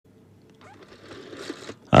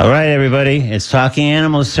All right, everybody. It's Talking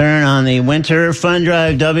Animals' turn on the Winter Fun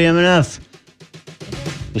Drive WMNF.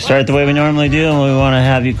 We start the way we normally do, and we want to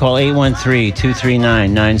have you call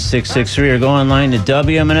 813-239-9663 or go online to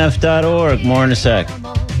WMNF.org. More in a sec.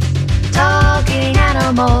 Talking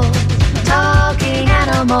Animals. Talking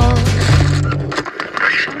Animals.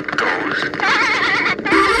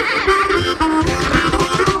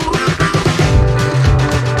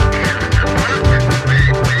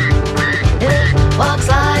 Walks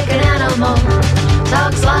like an animal,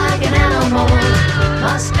 talks like an animal,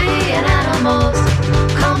 must be an animal.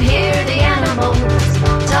 Come hear the animals,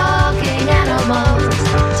 talking animals,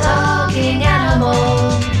 talking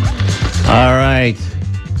animals. All right.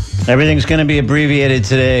 Everything's going to be abbreviated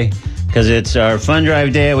today because it's our Fun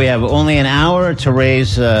Drive Day. We have only an hour to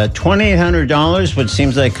raise $2,800, which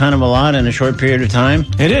seems like kind of a lot in a short period of time.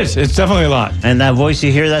 It is. It's definitely a lot. And that voice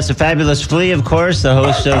you hear, that's the fabulous Flea, of course, the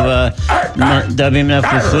host of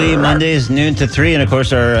WMNF with Flea, Mondays, noon to 3. And, of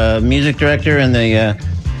course, our music director and the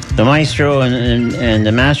maestro and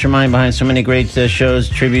the mastermind behind so many great shows,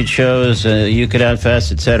 tribute shows, Euclid Out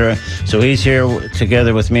Fest, etc. So he's here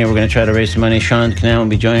together with me. We're going to try to raise some money. Sean Canal will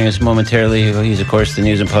be joining us momentarily. He's, of course, the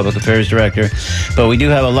News and Public Affairs Director. But we do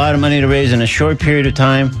have a lot of money to raise in a short period of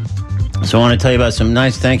time. So I want to tell you about some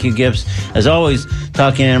nice thank you gifts. As always,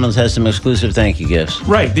 Talking Animals has some exclusive thank you gifts.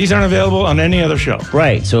 Right. These aren't available on any other show.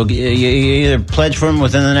 Right. So you either pledge for them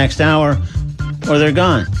within the next hour or they're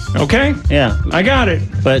gone. Okay. Yeah. I got it.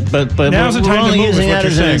 But Now's the we're time to only move, using is what that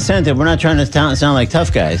you're as an saying. incentive. We're not trying to sound like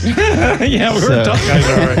tough guys. Yeah, we're tough guys,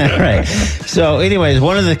 all right. Right. So anyways,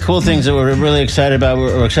 one of the cool things that we're really excited about,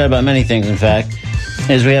 we're excited about many things, in fact,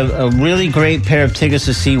 is we have a really great pair of tickets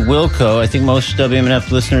to see Wilco. I think most WMNF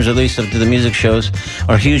listeners, at least up to the music shows,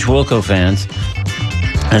 are huge Wilco fans.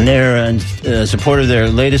 And they're in support of their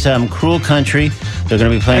latest album, Cruel Country. They're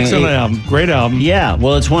going to be playing... Excellent album. Great album. Yeah.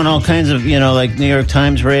 Well, it's won all kinds of, like New York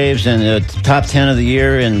Times raves and top 10 of the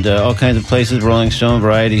year and all kinds of places, Rolling Stone,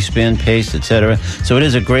 Variety, Spin, Paste, etc. So it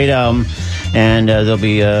is a great album, and they'll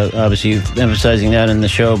be obviously emphasizing that in the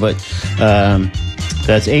show. But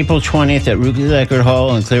that's April 20th at Ruth Eckerd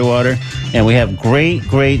Hall in Clearwater. And we have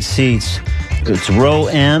great seats. It's row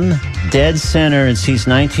M, dead center, in seats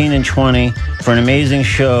 19 and 20 for an amazing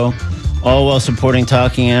show, all while supporting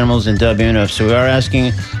Talking Animals and WNF. So we are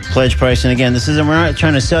asking pledge price. And again, we're not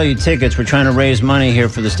trying to sell you tickets. We're trying to raise money here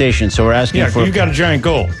for the station. So we're asking for... you got a giant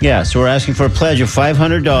goal. Yeah, so we're asking for a pledge of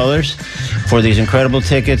 $500 for these incredible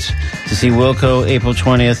tickets to see Wilco April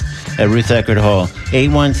 20th at Ruth Eckerd Hall.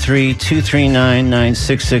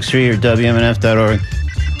 813-239-9663 or WMNF.org.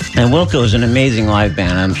 And Wilco is an amazing live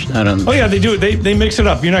band. Oh yeah, they do it. They mix it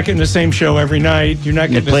up. You're not getting the same show every night. You're not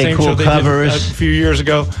getting the same cool show they covers. did a few years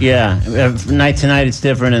ago. Yeah, night to night it's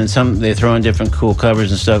different, and they throw in different cool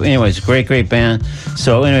covers and stuff. Anyways, great band.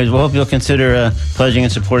 So anyways, we hope you'll consider pledging in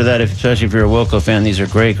support of that, especially if you're a Wilco fan. These are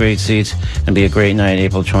great seats, and be a great night,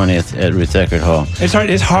 April 20th at Ruth Eckerd Hall.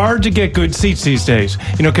 It's hard to get good seats these days,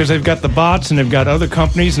 because they've got the bots and they've got other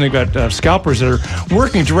companies and they've got scalpers that are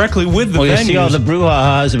working directly with the venues. You see all the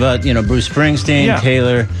brouhahas about Bruce Springsteen,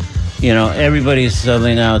 Taylor, everybody's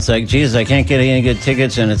suddenly now, it's like, Jesus, I can't get any good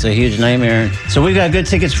tickets, and it's a huge nightmare. So we've got good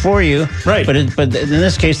tickets for you. Right. But in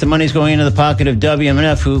this case, the money's going into the pocket of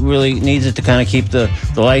WMNF, who really needs it to kind of keep the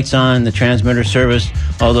lights on, the transmitter service,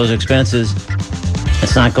 all those expenses.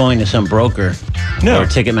 It's not going to some broker or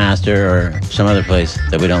Ticketmaster or some other place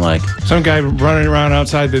that we don't like. Some guy running around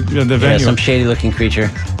outside the venue. Yeah, some shady-looking creature.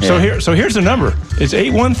 Yeah. So here's the number. It's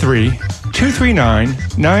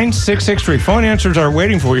 813-239-9663. Phone answers are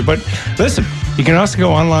waiting for you. But listen, you can also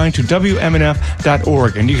go online to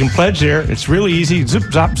WMNF.org, and you can pledge there. It's really easy. Zoop,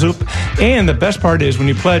 zop, zoop. And the best part is when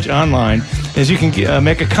you pledge online is you can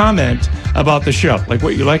make a comment about the show, like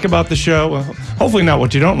what you like about the show. Well, hopefully not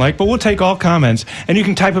what you don't like, but we'll take all comments, and you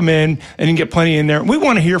can type them in, and you can get plenty in there. We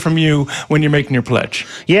want to hear from you when you're making your pledge.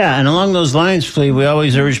 Yeah, and along those lines, Flea, we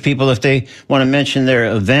always urge people, if they want to mention their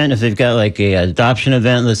event, if they've got like a adoption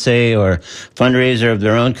event, let's say, or fundraiser of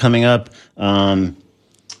their own coming up,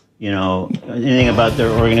 anything about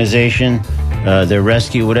their organization, their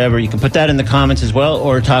rescue, whatever, you can put that in the comments as well,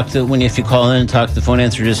 or if you call in and talk to the phone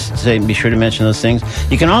answer, just be sure to mention those things.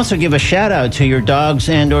 You can also give a shout out to your dogs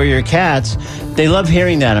and or your cats. They love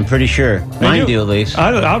hearing that, I'm pretty sure. Mine do, at least.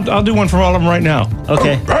 I'll do one for all of them right now.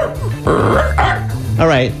 Okay. All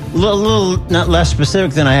right, a little not less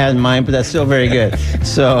specific than I had in mind, but that's still very good.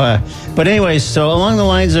 So, but anyways, so along the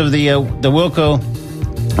lines of the Wilco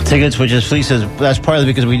tickets, which as Flea says, that's partly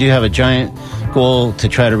because we do have a giant goal to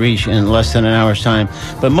try to reach in less than an hour's time.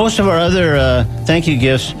 But most of our other thank you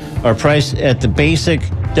gifts are priced at the basic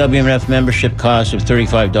WMNF membership cost of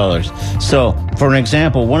 $35. So, for an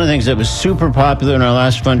example, one of the things that was super popular in our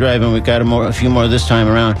last fund drive, and we've got a few more this time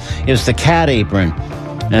around, is the cat apron.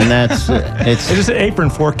 And that's it's Is this an apron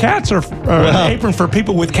for cats or an apron for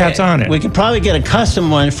people with cats on it? We could probably get a custom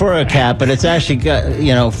one for a cat, but it's actually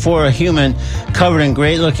got, for a human, covered in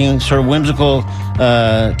great-looking, sort of whimsical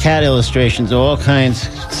cat illustrations of all kinds,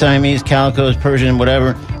 Siamese, calicos, Persian,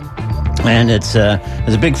 whatever. And it's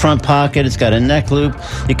there's a big front pocket. It's got a neck loop.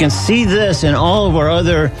 You can see this and all of our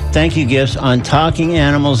other thank you gifts on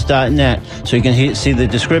talkinganimals.net. So you can see the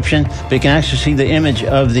description, but you can actually see the image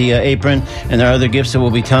of the apron, and there are other gifts that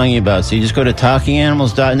we'll be telling you about. So you just go to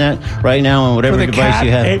talkinganimals.net right now on whatever device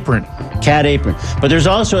you have. Apron. Cat apron. But there's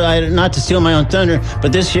also, not to steal my own thunder,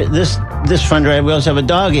 but this fund drive, we also have a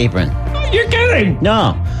dog apron. You're kidding.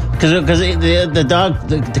 No. Because the dog,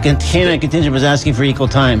 the canine contingent was asking for equal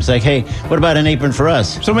time. It's like, hey, what about an apron for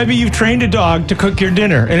us? So maybe you've trained a dog to cook your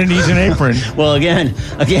dinner, and it needs an apron. Well, again,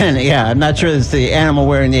 yeah, I'm not sure it's the animal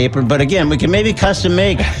wearing the apron, but again, we can maybe custom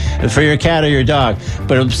make for your cat or your dog.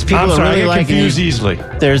 But people I'm sorry, are really I get liking confused these. easily.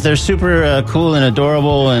 They're super cool and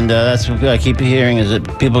adorable, and that's what I keep hearing is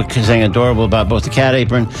that people saying adorable about both the cat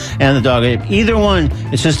apron and the dog apron. Either one,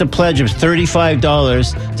 it's just a pledge of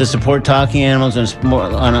 $35 to support Talking Animals and more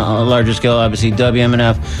on a larger scale, obviously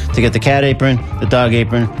WMNF, to get the cat apron, the dog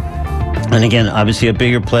apron, and again, obviously a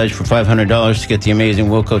bigger pledge for $500 to get the amazing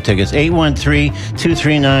Wilco tickets.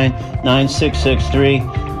 813-239-9663.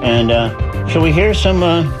 And shall we hear some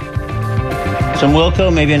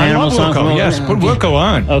Wilco, maybe an animal song? Wilco, yes, put Wilco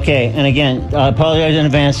on. Okay, and again, I apologize in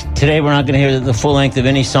advance. Today we're not going to hear the full length of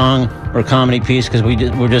any song or comedy piece because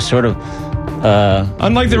we're just sort of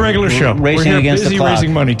unlike the regular show, racing we're here against busy the clock.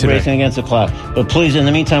 Raising money today. Racing against the clock. But please, in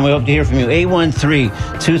the meantime, we hope to hear from you.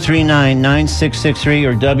 813-239-9663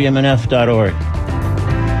 or WMNF.org.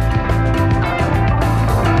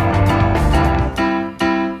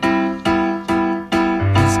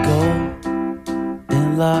 His goal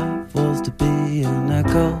in life was to be an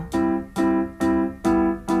echo,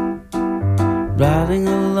 riding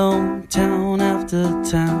alone, town after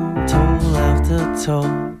town, toll after toll.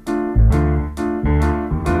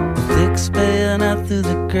 Thick bayonet through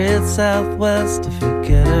the great Southwest to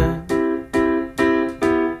forget her.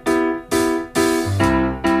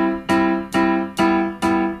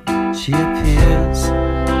 She appears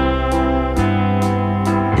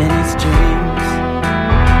in his dreams,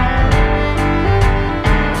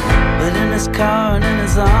 but in his car and in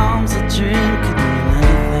his arms, a dream could mean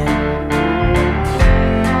anything.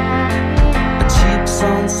 A cheap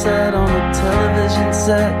sunset on a television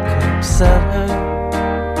set could upset her.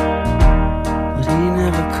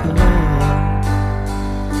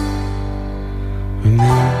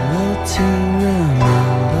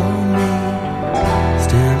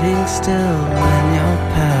 Still in your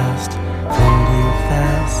past, floating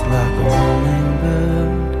fast like a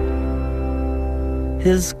hummingbird.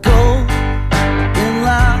 His goal in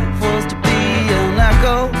life was to be an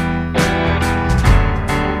echo,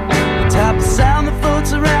 the type of sound that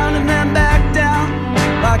floats around and then back down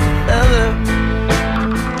like a feather.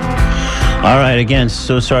 All right, again,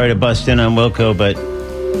 so sorry to bust in on Wilco, but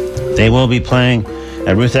they will be playing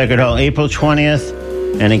at Ruth Eckerd Hall April 20th.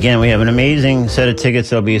 And again, we have an amazing set of tickets.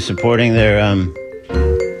 They'll be supporting their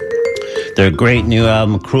great new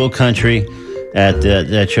album, Cruel Country, at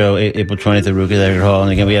that show, April 20th at Ruth Eckerd Hall.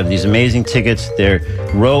 And again, we have these amazing tickets. They're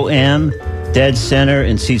row M, dead center,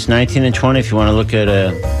 in seats 19 and 20. If you want to look at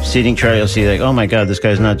a seating chart, you'll see, like, oh my God, this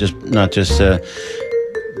guy's not just.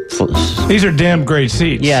 These are damn great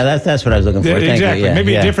seats. Yeah, that's what I was looking for. Thank exactly. you. Yeah,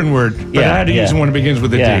 Maybe yeah. a different word, but I had to use one that begins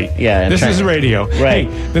with a D. Yeah. This is radio. Right.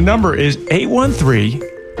 Hey, the number is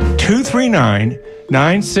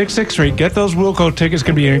 813-239-9663. Get those Wilco tickets. It's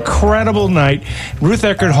going to be an incredible night. Ruth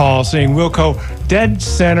Eckerd Hall seeing Wilco dead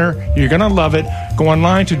center. You're going to love it. Go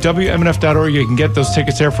online to WMNF.org. You can get those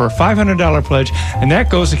tickets there for a $500 pledge, and that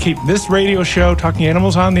goes to keep this radio show, Talking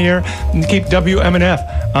Animals, on the air, and to keep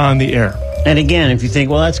WMNF on the air. And again, if you think,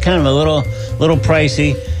 well, that's kind of a little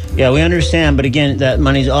pricey, yeah, we understand. But again, that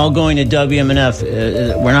money's all going to WMNF.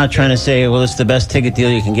 We're not trying to say, well, it's the best ticket deal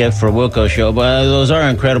you can get for a Wilco show. But those are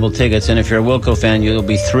incredible tickets. And if you're a Wilco fan, you'll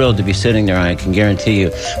be thrilled to be sitting there, I can guarantee you.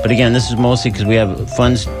 But again, this is mostly because we have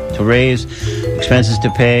funds to raise, expenses to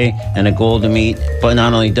pay, and a goal to meet. But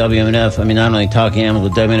not only WMNF, not only Talking Animals,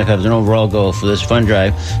 but WMNF has an overall goal for this fund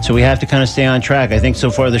drive. So we have to kind of stay on track. I think so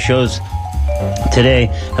far the shows today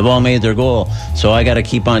have all made their goal, so I got to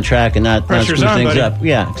keep on track and not screw things up.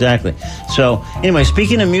 Yeah, exactly. So anyway,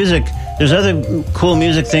 speaking of music, there's other cool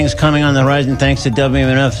music things coming on the horizon thanks to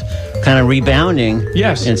WMNF kind of rebounding.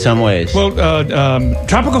 Yes. In some ways. Well,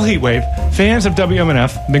 Tropical Heatwave, fans of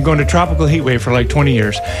WMNF have been going to Tropical Heatwave for like 20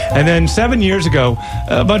 years. And then 7 years ago,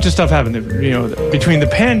 a bunch of stuff happened. You know, between the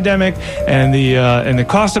pandemic and the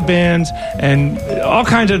cost of bands and all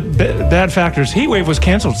kinds of bad factors, Heatwave was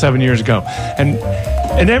canceled 7 years ago. And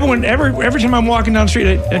everyone, every time I'm walking down the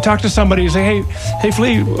street, I talk to somebody and say, hey,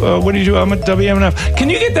 Flea, what do you do? I'm at WMNF. Can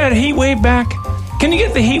you get that Heatwave back? Can you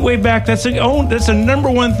get the heat wave back? That's the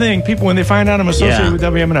number one thing people, when they find out I'm associated with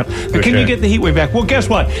WMNF. But can you get the heat wave back? Well, guess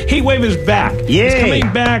what? Heat wave is back. Yay. It's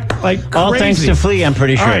coming back like crazy. All thanks to Flea, I'm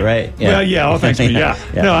pretty sure, right? Yeah. Well, yeah, all thanks to me, yeah.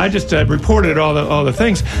 No, I just reported all the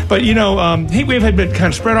things. But, you know, heat wave had been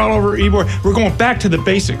kind of spread all over Ybor. We're going back to the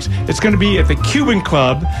basics. It's going to be at the Cuban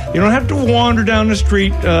Club. You don't have to wander down the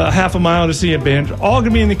street half a mile to see a band. All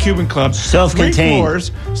going to be in the Cuban Club. Self-contained. 3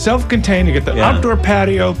 floors, self-contained. You get the outdoor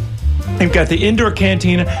patio. You've got the indoor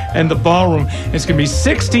cantina and the ballroom. It's going to be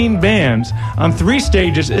 16 bands on 3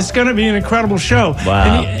 stages. It's going to be an incredible show.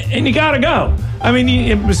 Wow. And you got to go. I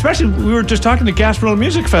mean, especially, we were just talking to Gasparilla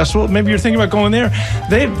Music Festival. Maybe you're thinking about going there.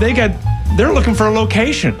 They're looking for a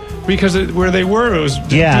location because where they were, it was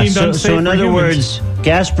deemed unsafe. So in other words,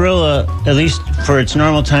 Gasparilla, at least for its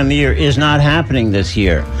normal time of the year, is not happening this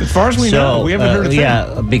year. As far as we know, we haven't heard a thing.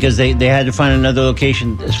 Yeah, because they had to find another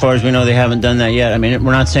location. As far as we know, they haven't done that yet. I mean,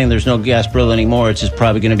 we're not saying there's no Gasparilla anymore. It's just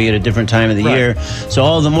probably going to be at a different time of the year. So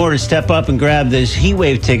all the more to step up and grab these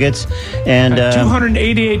Heatwave tickets. And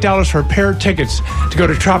 $288 for a pair of tickets to go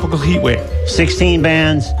to Tropical Heatwave. 16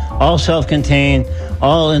 bands, all self-contained,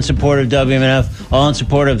 all in support of WMNF, all in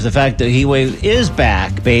support of the fact that Heatwave is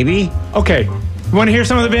back, baby. Okay. You want to hear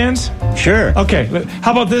some of the bands? Sure. Okay.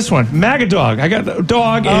 How about this one? Magadog. I got the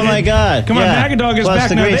dog. Oh, my God. Come on, Magadog is back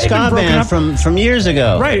the now. great ska band from years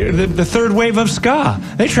ago. Right. The third wave of ska.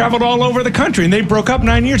 They traveled all over the country, and they broke up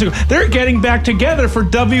 9 years ago. They're getting back together for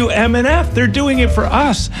WMNF. They're doing it for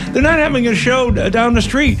us. They're not having a show down the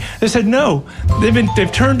street. They said no.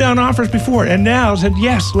 They've turned down offers before, and now said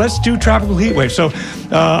yes. Let's do Tropical Heatwave. So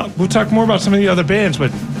we'll talk more about some of the other bands,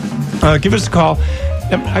 but give us a call.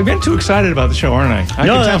 I've been too excited about the show, aren't I?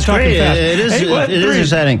 No, that's great. It is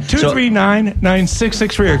exciting.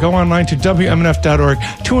 239-9663 or go online to WMNF.org.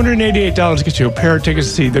 $288 gets you a pair of tickets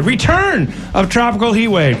to see the return of Tropical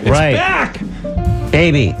Heatwave. It's back!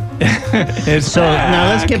 Baby. It's back. Now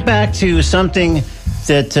let's get back to something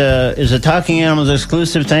that is a Talking Animals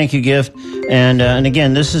exclusive thank you gift. And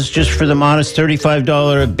again, this is just for the modest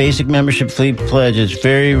 $35 basic membership fee pledge. It's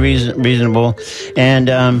very reasonable. And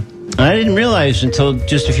I didn't realize until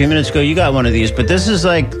just a few minutes ago you got one of these, but this is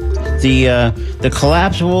like the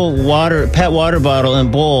collapsible pet water bottle and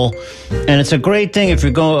bowl, and it's a great thing if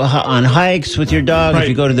you go on hikes with your dog, if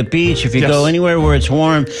you go to the beach, if you go anywhere where it's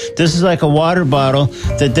warm. This is like a water bottle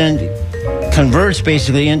that then converts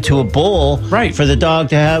basically into a bowl for the dog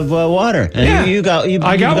to have water. And I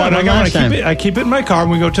got one. I keep it in my car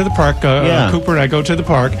when we go to the park. Cooper and I go to the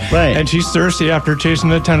park. Right. And she's thirsty after chasing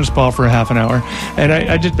the tennis ball for a half an hour. And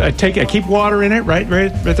I keep water in it, right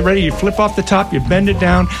at the ready. You flip off the top, you bend it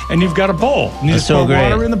down, and you've got a bowl. And you just pour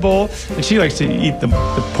water in the bowl. And she likes to eat the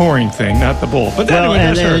pouring thing, not the bowl. But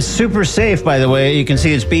and it's super safe, by the way. You can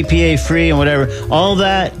see it's BPA free and whatever. All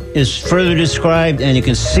that is further described, and you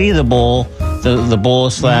can see the bowl. The bowl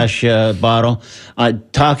 / bottle,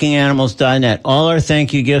 talkinganimals.net. All our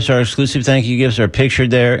thank you gifts, our exclusive thank you gifts are pictured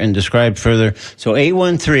there and described further. So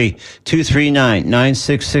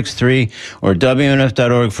 813-239-9663 or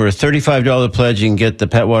WMNF.org for a $35 pledge. You can get the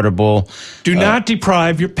pet water bowl. Do not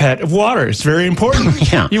deprive your pet of water. It's very important.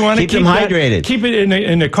 You want to keep them hydrated. Keep it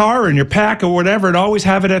in the car or in your pack or whatever, and always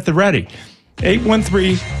have it at the ready.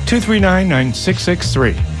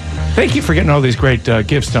 813-239-9663. Thank you for getting all these great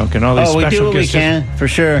gifts, Duncan. All these special gifts. We do what we can, for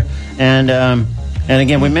sure. And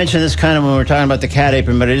again, we mentioned this kind of when we were talking about the cat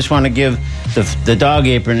apron, but I just want to give the dog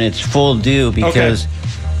apron its full due because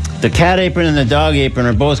the cat apron and the dog apron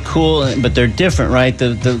are both cool, but they're different, right?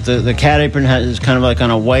 The cat apron is kind of like on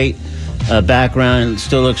a white background. It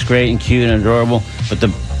still looks great and cute and adorable. But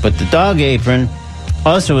the dog apron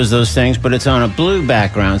also is those things, but it's on a blue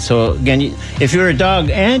background. So again, if you're a dog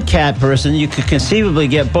and cat person, you could conceivably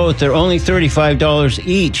get both. They're only $35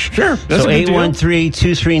 each. Sure. So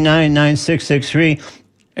 813-239-9663.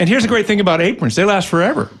 And here's the great thing about aprons. They last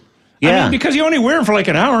forever. Yeah. I mean, because you only wear them for like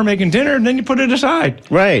an hour making dinner, and then you put it aside.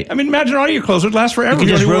 Right. I mean, imagine all your clothes would last forever. You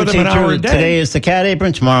can just only rotate wear them an hour a day. Today is the cat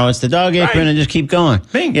apron, tomorrow it's the dog apron, and just keep going.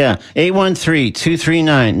 Bing. Yeah.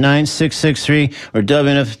 813-239-9663 or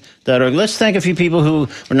WMNF.org. Let's thank a few people who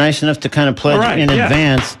were nice enough to kind of pledge in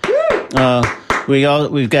advance.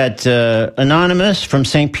 We've got Anonymous from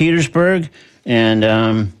St. Petersburg,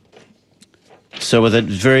 and so with a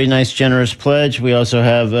very nice, generous pledge. We also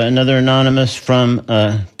have another Anonymous from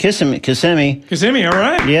Kissimmee. Kissimmee, all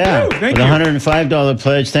right. Yeah, Woo, thank with you. a $105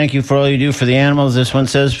 pledge. Thank you for all you do for the animals. This one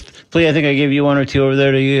says, please, I think I gave you one or two over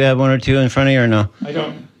there. Do you have one or two in front of you or no? I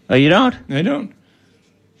don't. Oh, you don't? I don't.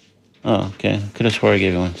 Oh, okay. Could have swore I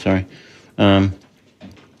gave you one. Sorry.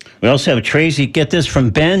 We also have Tracy, get this, from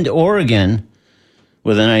Bend, Oregon,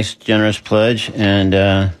 with a nice, generous pledge.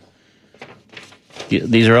 And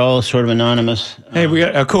these are all sort of anonymous. Hey, we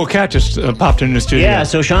got a cool cat just popped in the studio. Yeah,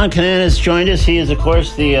 so Sean Canan has joined us. He is, of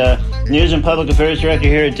course, the News and Public Affairs Director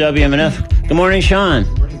here at WMNF. Good morning, Sean.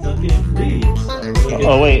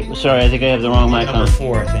 Oh, wait. Sorry, I think I have the wrong mic on. Number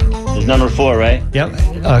 4, I think. It's number 4, right? Yep.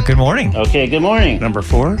 Good morning. Okay, good morning. Number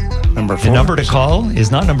 4? Number 4? The number to call is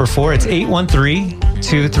not number 4. It's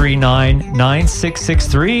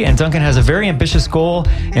 813-239-9663. And Duncan has a very ambitious goal.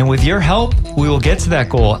 And with your help, we will get to that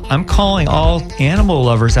goal. I'm calling all animal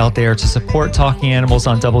lovers out there to support Talking Animals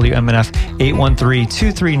on WMNF,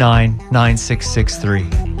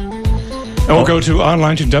 813-239-9663. And we'll go to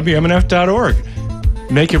online to WMNF.org.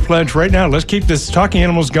 Make your pledge right now. Let's keep this Talking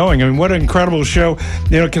Animals going. I mean, what an incredible show.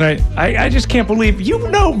 You know, I just can't believe you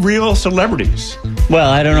know real celebrities.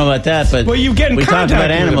 Well, I don't know about that, but Well, you get in we talk contact about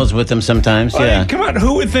with animals with them sometimes, I mean, yeah. come on,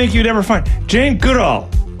 who would think you'd ever find Jane Goodall,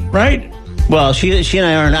 right? Well, she and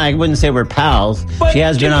I aren't, I wouldn't say we're pals. But she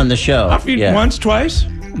has been on the show. Yeah. Once, twice?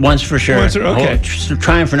 Once for sure. Once, okay.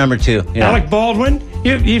 Trying for number 2. Yeah. Alec Baldwin,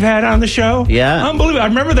 you've had on the show? Yeah. Unbelievable. I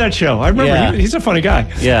remember that show. I remember. Yeah. He's a funny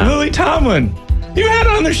guy. Yeah. Lily Tomlin. You had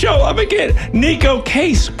on the show. I'm again. Nico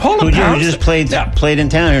Case. Paula Who Poundstone. just played in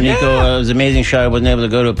town here. Nico, Yeah. it was an amazing show. I wasn't able to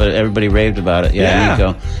go to it, but everybody raved about it. Yeah, Yeah.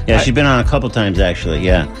 Nico. Yeah, she's been on a couple times, actually.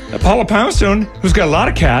 Yeah. Paula Poundstone, who's got a lot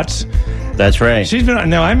of cats. That's right. She's been on.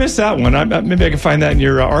 No, I missed that one. Maybe I can find that in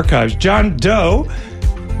your archives. John Doe,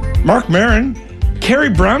 Mark Maron, Carrie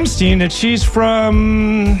Brownstein, and she's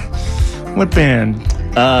from what band?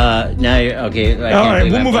 Now you're, okay. All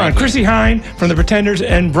right, we'll move on. Chrissy Hine from The Pretenders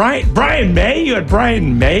and Brian May. You had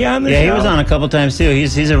Brian May on the show? Yeah, he was on a couple times, too.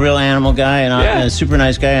 He's a real animal guy and a super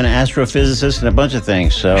nice guy and an astrophysicist and a bunch of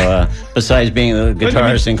things. So, besides being the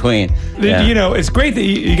guitarist and queen. Yeah. You know, it's great that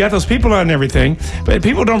you got those people on and everything, but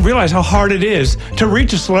people don't realize how hard it is to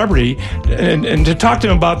reach a celebrity and to talk to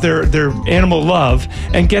them about their animal love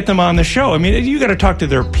and get them on the show. I mean, you got to talk to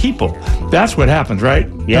their people. That's what happens, right?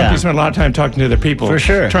 Yeah. Don't you spend a lot of time talking to their people. For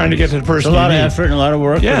sure. Trying to get to the person. It's a lot you of need. effort and a lot of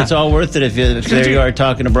work, Yeah. but it's all worth it if there you are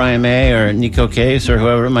talking to Brian May or Nico Case or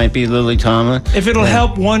whoever it might be, Lily Tomlin. If it'll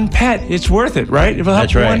help one pet, it's worth it, right? If it'll help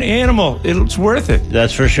That's right. one animal, it's worth it.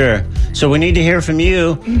 That's for sure. So we need to hear from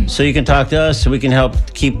you so you can talk to us so we can help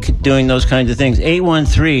keep doing those kinds of things.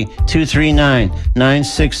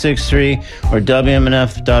 813-239-9663 or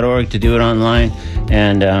WMNF.org to do it online.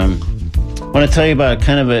 And I want to tell you about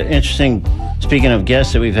kind of an interesting, speaking of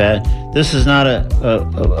guests that we've had, this is not a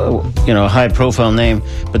high-profile name,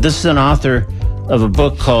 but this is an author of a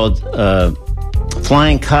book called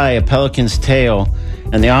Flying Kai, A Pelican's Tale,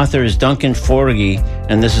 and the author is Duncan Forgy,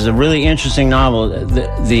 and this is a really interesting novel.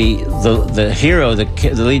 The hero, the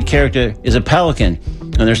lead character, is a pelican,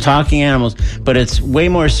 and there's talking animals, but it's way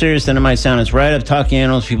more serious than it might sound. It's right up talking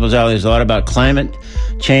animals people's alley. There's a lot about climate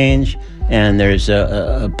change, and there's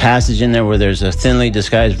a passage in there where there's a thinly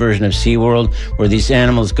disguised version of SeaWorld where these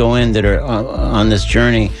animals go in that are on this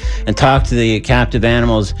journey and talk to the captive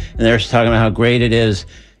animals, and they're talking about how great it is.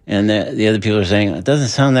 And the other people are saying, it doesn't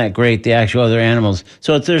sound that great, the actual other animals.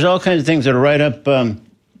 So there's all kinds of things that are right up the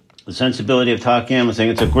sensibility of talking animals. I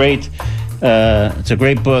think it's a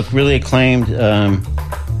great book, really acclaimed.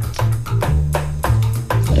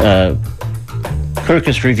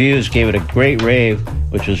 Kirkus Reviews gave it a great rave,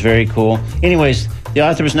 which was very cool. Anyways, the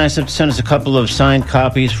author was nice enough to send us a couple of signed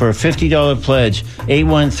copies for a $50 pledge,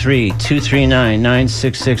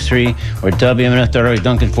 813-239-9663 or WMNF.org,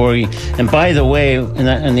 Duncan Forgy. And by the way, in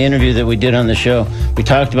the interview that we did on the show, we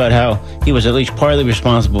talked about how he was at least partly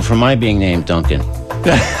responsible for my being named Duncan.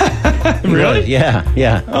 Really?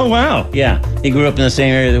 Yeah. Oh, wow. Yeah, he grew up in the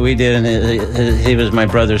same area that we did, and he was my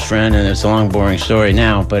brother's friend, and it's a long, boring story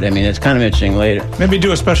now, but I mean, it's kind of interesting later. Maybe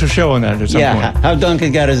do a special show on that at some point. How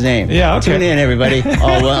Duncan got his name. Yeah, okay. Tune in, everybody.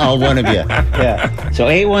 All one of you. Yeah. So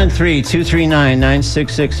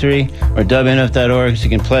 813-239-9663 or WNF.org so you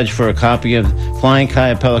can pledge for a copy of Flying Kai,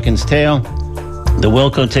 A Pelican's Tale. The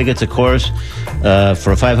Wilco tickets, of course,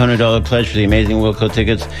 for a $500 pledge for the amazing Wilco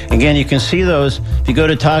tickets. Again, you can see those. If you go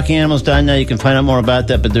to talkinganimals.net, you can find out more about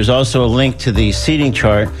that. But there's also a link to the seating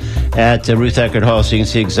chart at Ruth Eckerd Hall, so you can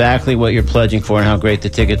see exactly what you're pledging for and how great the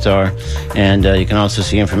tickets are. And you can also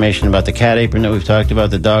see information about the cat apron that we've talked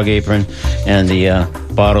about, the dog apron, and the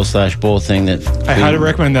bottle/bowl thing. I highly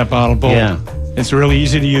recommend that bottle bowl. Yeah. It's really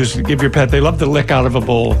easy to use to give your pet. They love the lick out of a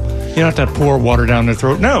bowl. You don't have to pour water down their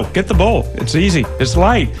throat. No, get the bowl. It's easy. It's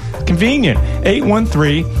light. Convenient.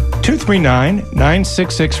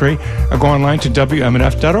 813-239-9663 or go online to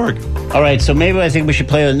WMNF.org. All right, so maybe I think we should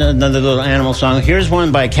play another little animal song. Here's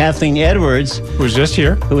one by Kathleen Edwards, Who was just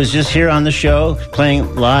here. who was just here on the show,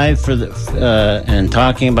 playing live for and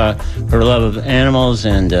talking about her love of animals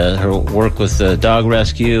and her work with dog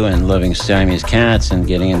rescue and loving Siamese cats and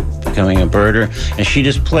becoming a birder. And she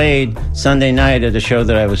just played Sunday night at a show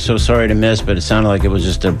that I was so sorry to miss, but it sounded like it was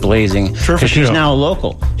just a blazing. Terrific Because she's show. now a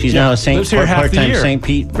local. She's now a lives here half the part-time year. St.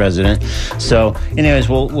 Pete resident. So, anyways,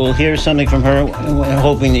 we'll hear something from her,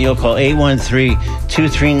 hoping that you'll call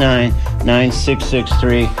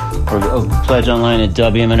 813-239-9663 or pledge online at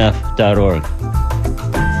WMNF.org.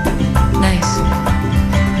 Nice.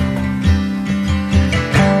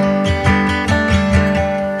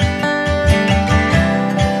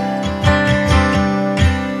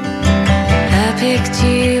 I picked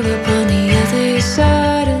you up on the other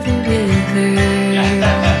side of the river.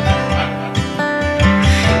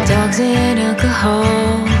 Dogs and alcohol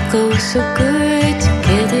go so good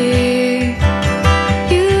together.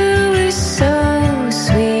 You were so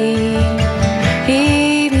sweet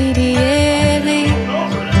immediately.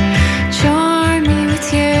 Charm me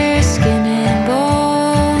with your skin and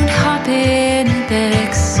bone. Hop in the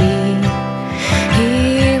backseat.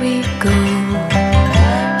 Here we go.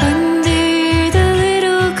 Under the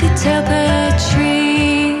little catalpa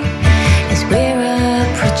tree is where I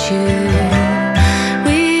put you.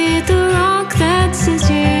 With the rock that says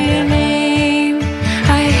your name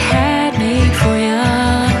I had made for ya.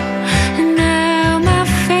 And now my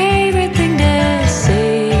favorite thing to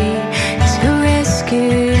say is who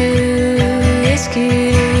rescued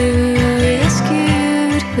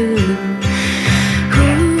who.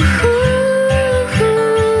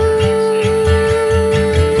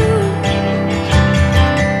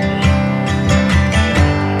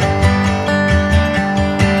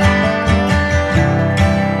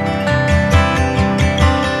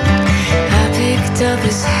 I picked up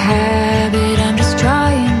this habit I'm just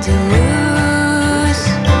trying to lose,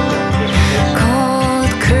 called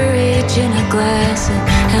courage in a glass. It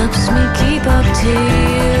helps me keep up to you.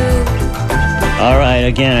 All right,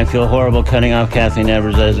 again, I feel horrible cutting off Kathleen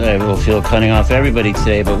Edwards, as I will feel cutting off everybody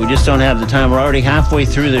today, but we just don't have the time. We're already halfway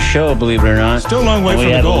through the show, believe it or not. Still a long way And from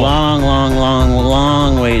we the have goal. a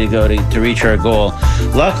long way to go to reach our goal.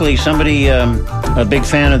 Luckily, somebody, a big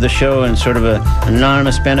fan of the show and sort of an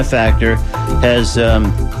anonymous benefactor, has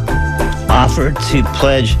offered to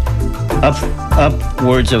pledge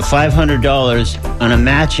upwards of $500 on a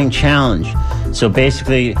matching challenge. So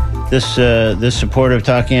basically, this supporter of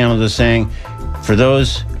Talking Animals is saying, for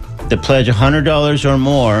those that pledge $100 or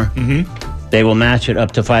more, they will match it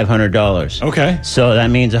up to $500. Okay. So that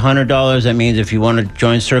means $100. That means if you want to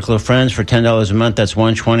join Circle of Friends for $10 a month, that's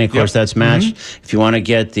 $120. Of course, that's matched. If you want to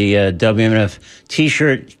get the WMNF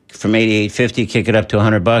T-shirt from $88.50, kick it up to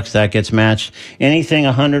 $100. That gets matched. Anything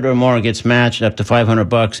 100 or more gets matched up to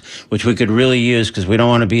 $500, which we could really use because we don't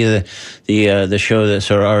want to be the show that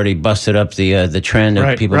sort of already busted up the trend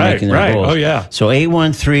of people making their goals. Oh, yeah. So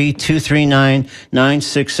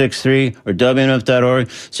 813-239-9663 or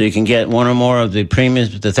WMNF.org, so you can get one or more of the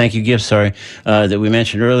premiums, the thank you gifts, that we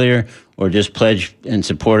mentioned earlier, or just pledge in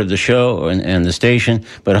support of the show and the station.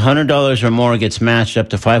 But $100 or more gets matched up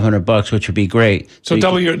to $500, which would be great. So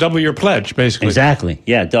you double your pledge, basically. Exactly.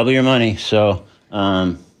 Yeah, double your money. So,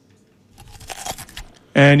 And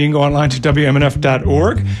you can go online to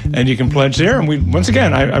WMNF.org and you can pledge there. And once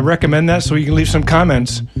again, I recommend that so you can leave some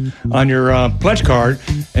comments on your pledge card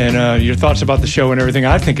and your thoughts about the show and everything.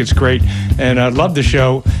 I think it's great and I love the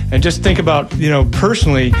show. And just think about,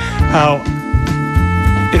 personally how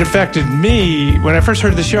it affected me. When I first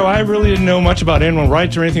heard the show, I really didn't know much about animal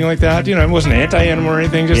rights or anything like that. I wasn't anti-animal or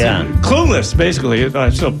anything, just clueless, basically.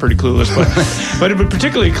 I'm still pretty clueless, but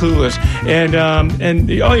particularly clueless. And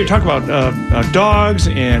you're talking about dogs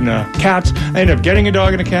and cats. I ended up getting a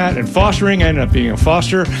dog and a cat and fostering. I ended up being a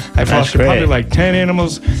foster. I fostered probably like 10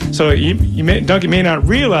 animals. So Duncan may not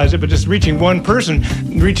realize it, but just reaching one person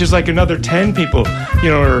reaches like another 10 people,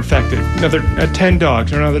 are affected. Another 10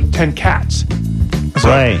 dogs or another 10 cats. So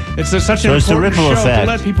Right. it's such So an it's the important ripple show effect. to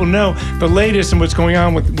let people know the latest and what's going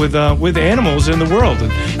on with animals in the world.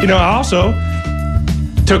 And, I also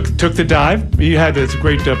took the dive. You had this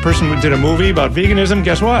great person who did a movie about veganism.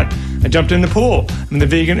 Guess what? I jumped in the pool. I'm in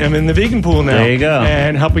the vegan pool now. There you go.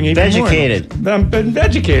 And helping even more. Educated. I'm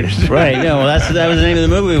educated. Right. Yeah. Well, that was the name of the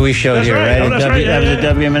movie we showed That's here, right. right? Oh, that's right. That was a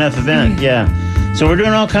WMNF event. Yeah. So we're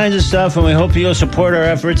doing all kinds of stuff, and we hope you'll support our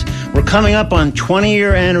efforts. We're coming up on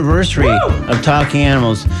 20-year anniversary of Talking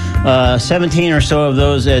Animals. 17 or so of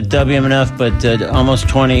those at WMNF, but almost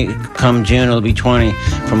 20 come June. It'll be 20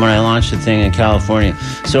 from when I launched the thing in California.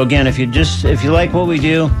 So again, if you like what we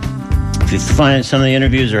do, if you find some of the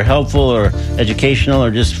interviews are helpful or educational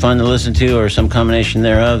or just fun to listen to or some combination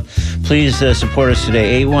thereof, please support us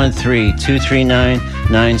today,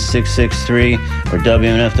 813-239-9663 or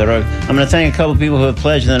WMNF.org. I'm going to thank a couple people who have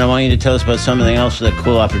pledged, and then I want you to tell us about something else, the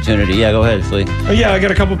cool opportunity. Yeah, go ahead, Flea. Yeah, I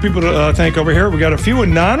got a couple people to thank over here. We got a few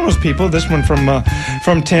anonymous people. This one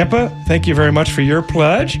from Tampa. Thank you very much for your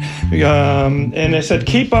pledge. And they said,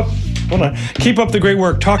 keep up the great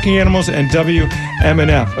work, Talking Animals and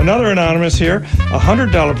WMNF. Another anonymous here,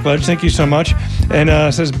 $100 pledge. Thank you so much.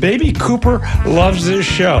 And says, Baby Cooper loves this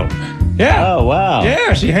show. Yeah. Oh, wow.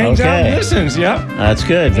 Yeah, she hangs out and listens. Yep. That's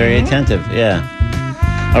good. Very attentive. Yeah.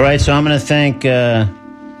 All right, so I'm going to thank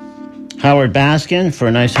Howard Baskin for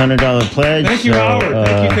a nice $100 pledge. Thank you,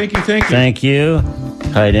 Howard. Thank you. Thank you.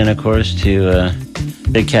 Tied in, of course, to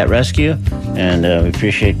Big Cat Rescue, and we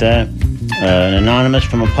appreciate that. An anonymous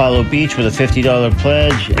from Apollo Beach with a $50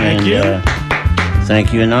 pledge. Thank you.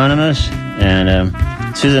 Thank you, anonymous. And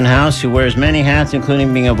Susan House, who wears many hats,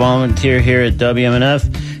 including being a volunteer here at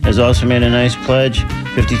WMNF, has also made a nice pledge,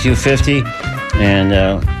 $52.50. And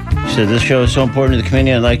she said, this show is so important to the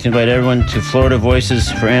community. I'd like to invite everyone to Florida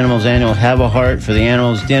Voices for Animals annual Have a Heart for the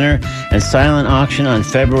Animals dinner and silent auction on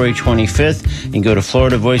February 25th. You can go to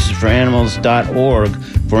FloridaVoicesForAnimals.org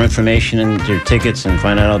for information and their tickets and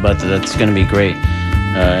find out all about that. That's going to be great,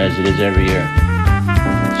 as it is every year.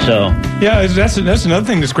 So yeah, that's another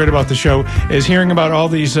thing that's great about the show is hearing about all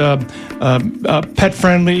these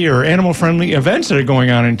pet-friendly or animal-friendly events that are going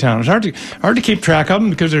on in town. It's hard to keep track of them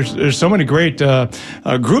because there's so many great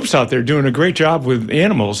groups out there doing a great job with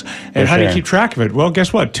animals. And how do you keep track of it? Well,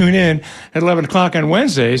 guess what? Tune in at 11 o'clock on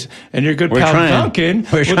Wednesdays, and your good pal Duncan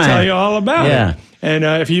will tell you all about it. And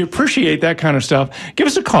if you appreciate that kind of stuff, give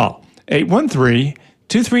us a call,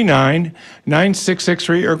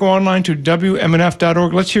 813-239-9663, or go online to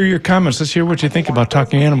WMNF.org. Let's hear your comments. Let's hear what you think about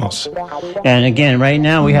Talking Animals. And again, right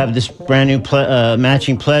now we have this brand new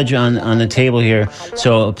matching pledge on the table here.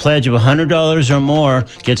 So a pledge of $100 or more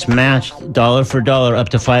gets matched dollar for dollar up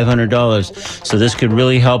to $500. So this could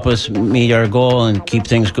really help us meet our goal and keep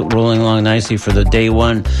things rolling along nicely for the day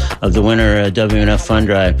one of the winter WMNF Fund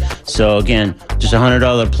Drive. So again, just a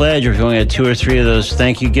 $100 pledge, or if you only had 2 or 3 of those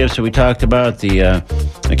thank you gifts that we talked about, the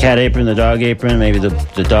cat apron, the dog apron, maybe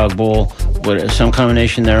the dog bowl, some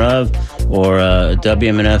combination thereof, or a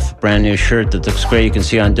WMNF brand new shirt that looks great. You can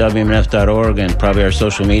see on WMNF.org and probably our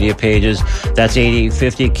social media pages. That's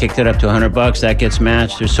 $80.50. Kicked it up to $100. That gets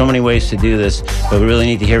matched. There's so many ways to do this, but we really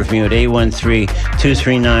need to hear from you at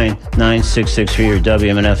 813-239-9663 or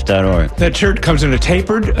WMNF.org. That shirt comes in a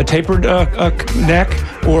tapered neck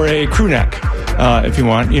or a crew neck. If you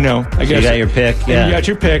want, I guess. So you got your pick, yeah. You got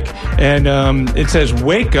your pick, and it says,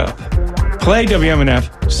 wake up, play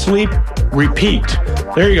WMNF, sleep, repeat.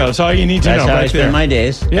 There you go. That's all you need to know. That's how I spend my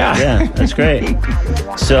days. Yeah. That's great.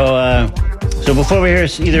 So before we hear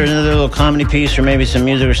either another little comedy piece or maybe some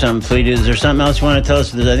music or something, Fleet, is there something else you want to tell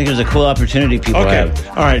us? I think there's a cool opportunity people have.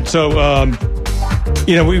 All right. So,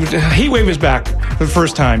 Heat Wave is back for the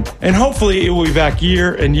first time, and hopefully it will be back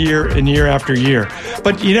year and year and year after year.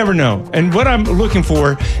 But you never know. And what I'm looking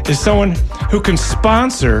for is someone who can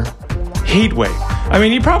sponsor Heat Wave. I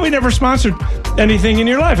mean, you probably never sponsored anything in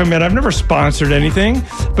your life. I mean, I've never sponsored anything,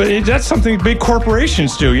 but that's something big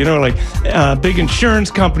corporations do, like big insurance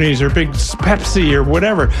companies or big Pepsi or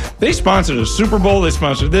whatever. They sponsor the Super Bowl, they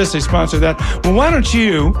sponsor this, they sponsor that. Well, why don't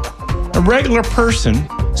you, a regular person,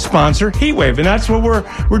 sponsor Heat Wave? And that's what we're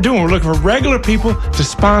doing. We're looking for regular people to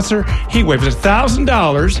sponsor Heat Wave. It's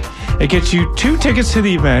 $1,000. It gets you 2 tickets to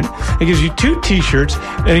the event. It gives you 2 T-shirts,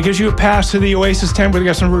 and it gives you a pass to the Oasis tent where they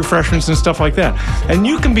got some refreshments and stuff like that. And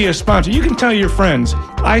you can be a sponsor. You can tell your friends,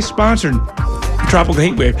 I sponsored Tropical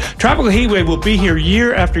heat wave. Tropical heat wave will be here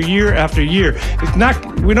year after year after year. It's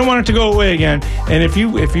not. We don't want it to go away again. And if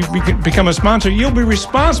you become a sponsor, you'll be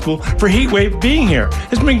responsible for heat wave being here.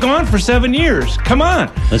 It's been gone for 7 years. Come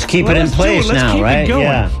on. Let's keep it in place now, right? Let's keep it going.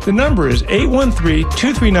 Yeah. The number is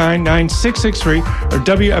 813-239-9663 or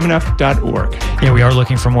WMNF.org. Yeah, we are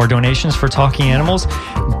looking for more donations for Talking Animals.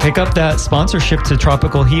 Pick up that sponsorship to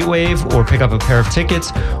Tropical Heat Wave, or pick up a pair of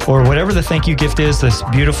tickets, or whatever the thank you gift is, this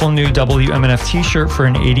beautiful new WMNF t-shirt for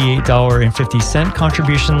an $88.50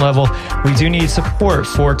 contribution level. We do need support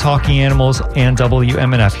for Talking Animals and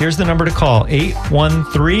WMNF. Here's the number to call,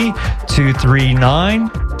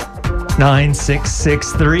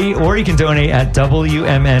 813-239-9663, or you can donate at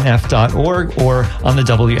WMNF.org or on the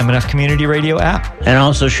WMNF Community Radio app. And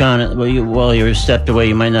also, Sean, while you were stepped away,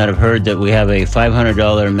 you might not have heard that we have a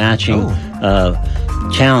 $500 matching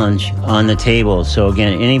challenge on the table. So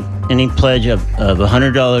again, any pledge of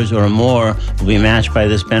 $100 or more will be matched by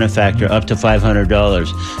this benefactor up to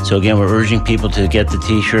 $500. So again, we're urging people to get the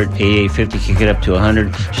t-shirt, $88.50, kick it up to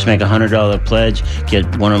 $100. Just make a $100 pledge, get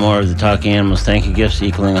one or more of the Talking Animals thank you gifts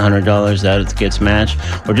equaling $100. That gets matched.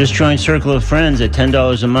 Or just join Circle of Friends at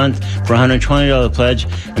 $10 a month for a $120 pledge,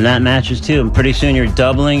 and that matches too. And pretty soon you're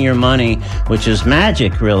doubling your money, which is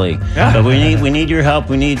magic, really. Yeah. But we need your help.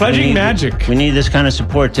 We need magic. We need this kind of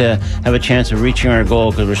support to have a chance of reaching our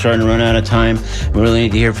goal, because we're starting to run out of time. We really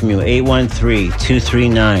need to hear from you.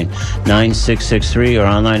 813-239-9663 or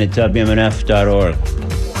online at WMNF.org.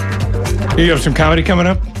 You have some comedy coming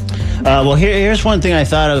up? Well, here's one thing I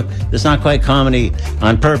thought of that's not quite comedy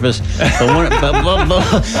on purpose, but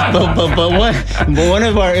one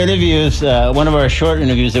of our interviews, one of our short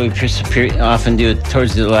interviews that we often do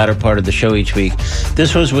towards the latter part of the show each week,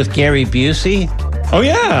 this was with Gary Busey. Oh,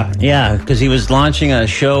 yeah. Yeah, because he was launching a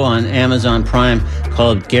show on Amazon Prime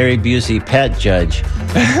called Gary Busey Pet Judge.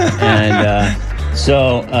 And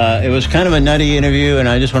so it was kind of a nutty interview, and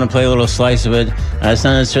I just want to play a little slice of it. It's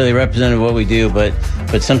not necessarily representative of what we do, but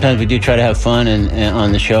sometimes we do try to have fun and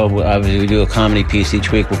on the show. Obviously, we do a comedy piece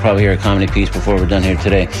each week. We'll probably hear a comedy piece before we're done here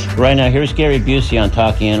today. But right now, here's Gary Busey on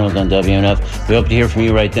Talking Animals on WMNF. We hope to hear from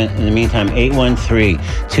you right then. In the meantime,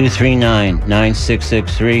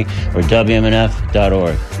 813-239-9663 or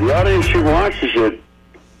WMNF.org. The audience who watches it,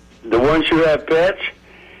 the ones who have pets,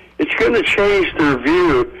 it's going to change their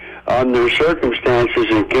view on their circumstances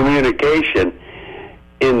and communication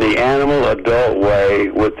in the animal-adult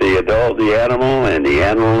way, with the adult, the animal, and the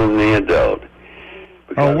animal and the adult.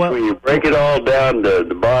 Because when you break it all down to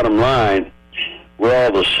the bottom line, we're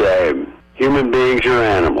all the same. Human beings are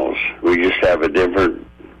animals. We just have a different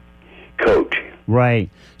coat.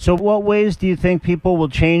 Right. So what ways do you think people will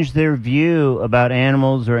change their view about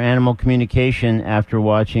animals or animal communication after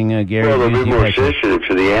watching Gary Busey? Well, they'll be more sensitive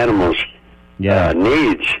to the animal's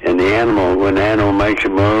needs, and the animal, when the animal makes a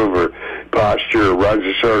move or posture or runs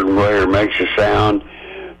a certain way or makes a sound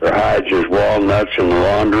or hides his walnuts in the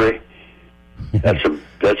laundry, that's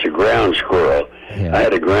a ground squirrel. Yeah. I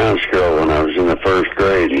had a ground squirrel when I was in the first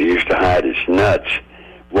grade. He used to hide his nuts,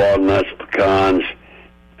 walnuts, pecans,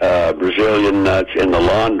 Brazilian nuts in the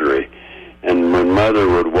laundry. And when Mother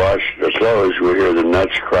would wash the clothes, we'd hear the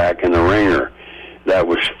nuts crack in the wringer. That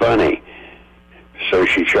was funny. So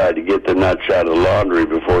she tried to get the nuts out of the laundry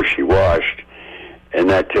before she washed, and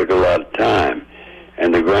that took a lot of time.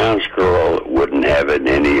 And the ground squirrel wouldn't have it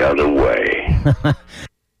any other way.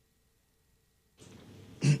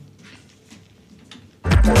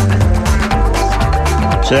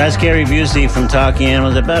 So that's Gary Busey from Talking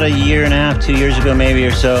Animals, about a year and a half, 2 years ago maybe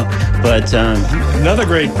or so. But another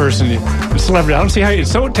great person, celebrity. I don't see how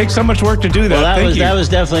it takes so much work to do that. Well, that was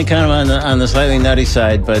definitely kind of on the slightly nutty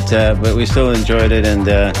side, but we still enjoyed it, and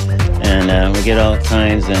we get all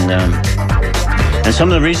kinds and some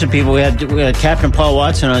of the recent people we had Captain Paul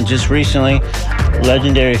Watson on just recently,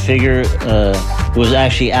 legendary figure who was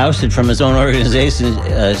actually ousted from his own organization,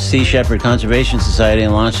 Sea Shepherd Conservation Society,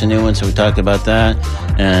 and launched a new one. So we talked about that,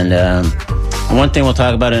 and one thing we'll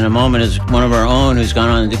talk about in a moment is one of our own who's gone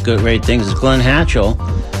on to do great things is Glenn Hatchell.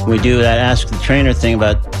 We do that Ask the Trainer thing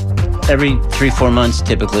about every 3-4 months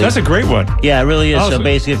typically. That's a great one. Yeah, it really is. Awesome. So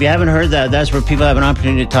basically, if you haven't heard that, that's where people have an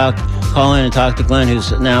opportunity to call in and talk to Glenn,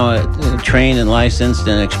 who's now a trained and licensed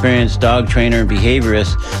and experienced dog trainer and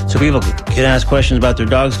behaviorist. So people can ask questions about their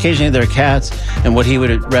dogs, occasionally their cats, and what he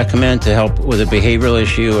would recommend to help with a behavioral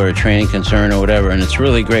issue or a training concern or whatever. And it's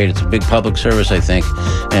really great. It's a big public service, I think.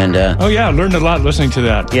 And oh yeah, I learned a lot listening to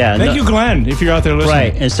that. Yeah. Thank you, Glenn, if you're out there listening.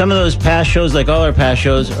 Right. And some of those past shows, like all our past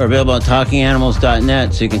shows, are available on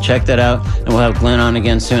talkinganimals.net, so you can check that out, and we'll have Glenn on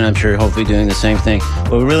again soon. I'm sure, hopefully doing the same thing.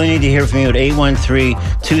 But we really need to hear from you at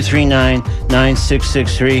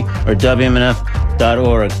 813-239-9663 or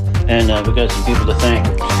WMNF.org. And we've got some people to thank.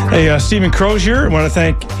 Hey, Stephen Crozier, I want to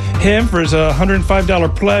thank him for his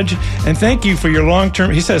 $105 pledge, and thank you for your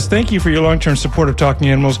long-term, he says, thank you for your long-term support of Talking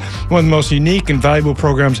Animals, one of the most unique and valuable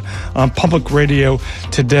programs on public radio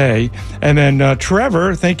today. And then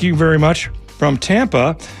Trevor, thank you very much, from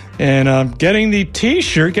Tampa, and getting the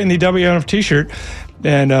T-shirt, getting the WMNF T-shirt,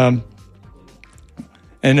 and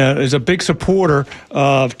is a big supporter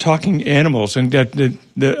of Talking Animals. And the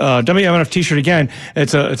WMNF T-shirt, again,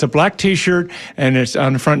 it's a black T-shirt, and it's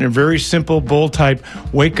on the front in a very simple, bold type,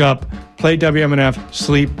 wake up, play WMNF,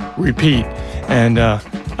 sleep, repeat. And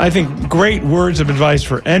I think great words of advice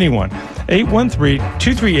for anyone.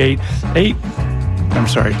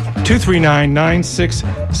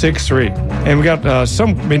 239-9663. And we got so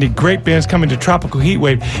many great bands coming to Tropical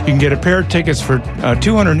Heatwave. You can get a pair of tickets for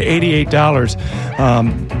 $288.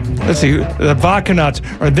 Let's see, the Vodka Nuts,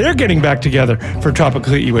 they're getting back together for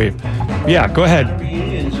Tropical Heatwave. Yeah, go ahead.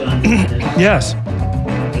 Yes.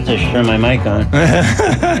 I just turn my mic on.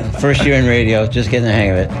 First year in radio, just getting the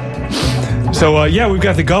hang of it. So, we've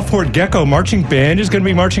got the Gulfport Gecko Marching Band is going to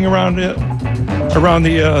be marching around the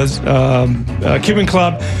Cuban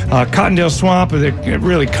Club, Cottondale Swamp, a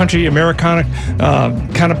really country Americana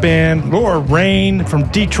kind of band. Laura Rain from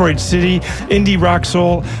Detroit City, indie rock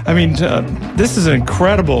soul. I mean, this is an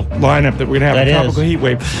incredible lineup that we're going to have in Tropical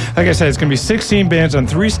Heatwave. Like I said, it's going to be 16 bands on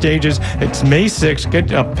 3 stages. It's May 6th.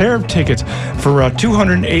 Get a pair of tickets for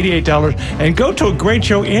 $288 and go to a great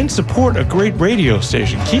show and support a great radio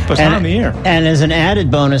station. Keep us on the air. And as an added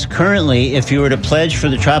bonus, currently, if you were to pledge for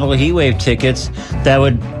the Tropical Heatwave tickets, that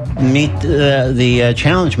would meet the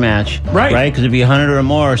challenge match, right? Because it'd be 100 or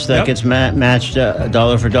more, so that gets matched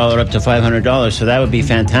dollar for dollar up to $500. So that would be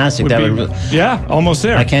fantastic. Almost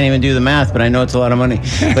there. I can't even do the math, but I know it's a lot of money.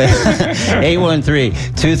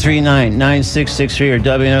 813-239-9663 or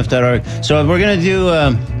WNF.org. So we're going to do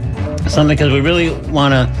something because we really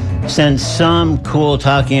want to send some cool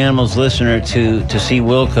Talking Animals listener to see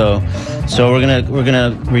Wilco. So we're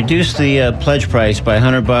gonna reduce the pledge price by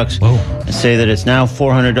 $100 and say that it's now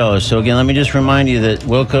 $400. So again, let me just remind you that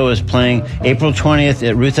Wilco is playing April 20th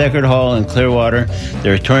at Ruth Eckerd Hall in Clearwater.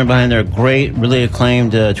 They're touring behind their great, really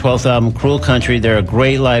acclaimed 12th album, Cruel Country. They're a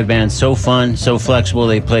great live band, so fun, so flexible.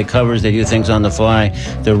 They play covers, they do things on the fly.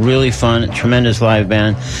 They're really fun, tremendous live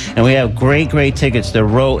band. And we have great tickets. They're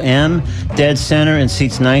row M, dead center, and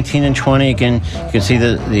seats 19 and 20. Again, you can see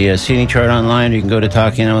the seating chart online. You can go to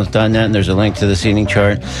talkinganimals.net, and there's a link to the seating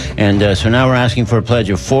chart. And so now we're asking for a pledge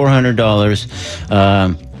of $400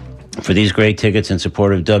 for these great tickets in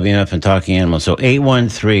support of WMF and Talking Animals. So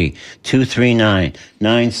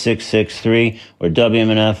 813-239-9663 or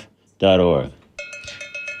WMNF.org.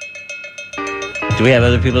 Do we have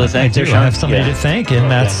other people to thank? I have somebody to thank,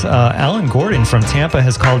 and that's Alan Gordon from Tampa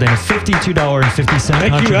has called in a $52.50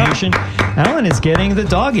 contribution. Alan is getting the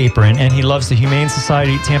dog apron, and he loves the Humane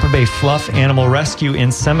Society Tampa Bay Fluff Animal Rescue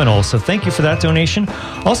in Seminole. So thank you for that donation.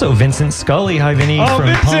 Also, Vincent Scully, hi Vinny,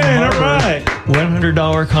 from Palm Harbor,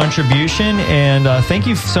 $100 contribution, and thank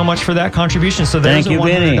you so much for that contribution. So there's a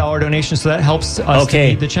 $100 donation, so that helps us to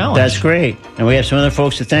meet the challenge. That's great. And we have some other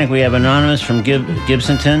folks to thank. We have Anonymous from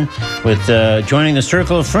Gibsonton with joining the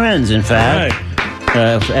Circle of Friends, in fact.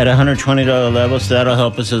 At $120 level, so that'll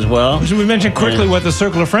help us as well. Should we mention quickly what the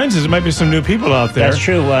Circle of Friends is? There might be some new people out there. That's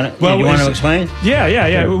true. You want to explain?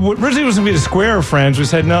 Yeah. Originally it was going to be the Square of Friends. We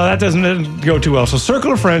said, no, that doesn't go too well. So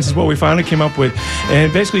Circle of Friends is what we finally came up with.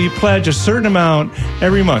 And basically you pledge a certain amount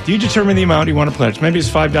every month. You determine the amount you want to pledge. Maybe it's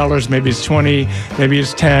 $5, maybe it's $20, maybe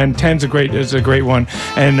it's $10. $10's a great one.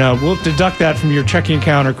 And we'll deduct that from your checking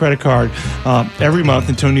account or credit card every month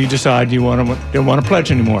until you decide you don't want to pledge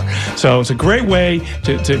anymore. So it's a great way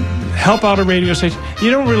to help out a radio station.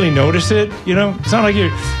 You don't really notice it, It's not like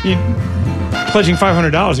you're pledging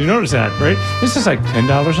 $500. You notice that, right? It's just like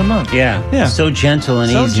 $10 a month. Yeah. So gentle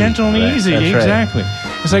and easy. So gentle and easy, exactly.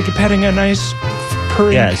 Right. It's like you're petting a nice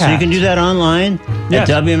purring cat. So you can do that online at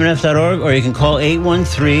WMNF.org, or you can call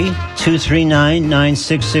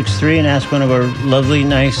 813-239-9663 and ask one of our lovely,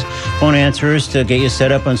 nice phone answerers to get you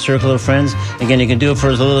set up on Circle of Friends. Again, you can do it for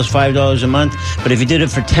as little as $5 a month, but if you did it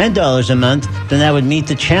for $10 a month, then that would meet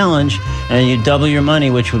the challenge, and you double your money,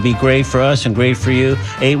 which would be great for us and great for you.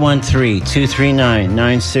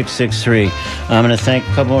 813-239-9663. I'm going to thank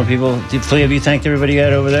a couple more people. Flea, have you thanked everybody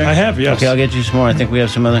yet over there? I have, yes. Okay, I'll get you some more. I think we have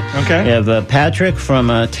some other. Okay. We have Patrick from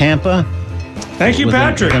Tampa. Thank you,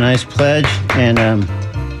 Patrick. With a nice pledge. And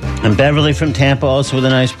And Beverly from Tampa also with a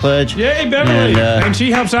nice pledge. Yay, Beverly! And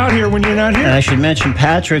she helps out here when you're not here. And I should mention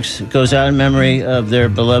Patrick's goes out in memory of their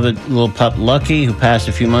beloved little pup Lucky, who passed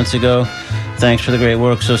a few months ago. Thanks for the great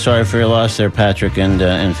work. So sorry for your loss there, Patrick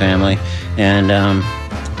and family. And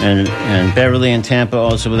Beverly in Tampa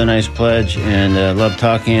also with a nice pledge. And love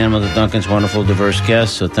talking animals with Duncan's wonderful, diverse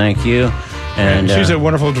guest. So thank you. And she's a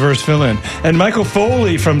wonderful, diverse fill-in. And Michael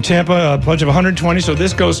Foley from Tampa, a pledge of $120. So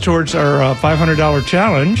this goes towards our $500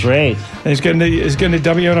 challenge. Great. And he's getting a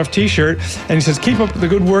WNF T-shirt. And he says, keep up the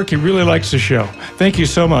good work. He really likes the show. Thank you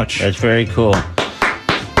so much. That's very cool.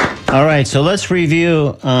 All right, so let's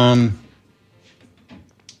review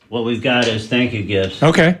what we've got as thank you gifts.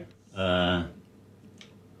 Okay.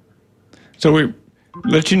 So we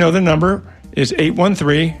let you know the number is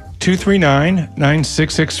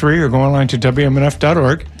 813-239-9663 or go online to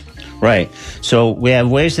WMNF.org. Right. So we have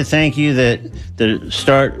ways to thank you that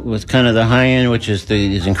start with kind of the high end, which is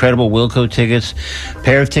these incredible Wilco tickets.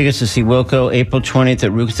 Pair of tickets to see Wilco April 20th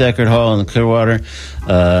at Ruth Eckerd Hall in Clearwater.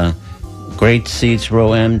 Great seats,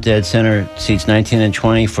 row M, dead center, seats 19 and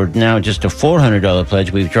 20 for now just a $400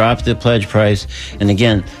 pledge. We've dropped the pledge price. And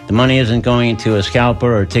again, the money isn't going to a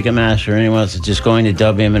scalper or Ticketmaster or anyone else. It's just going to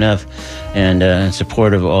WMNF and in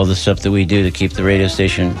support of all the stuff that we do to keep the radio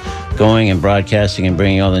station going and broadcasting and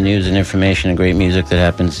bringing all the news and information and great music that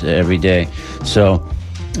happens every day. So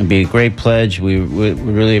it'd be a great pledge. We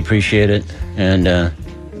really appreciate it. And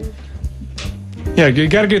yeah, you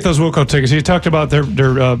got to get those Wilco tickets. You talked about their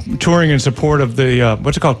touring in support of the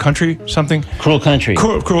what's it called, country something? Cruel Country.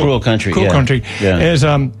 Cruel Country. Cruel Yeah. Country. Yeah. As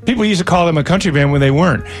people used to call them a country band when they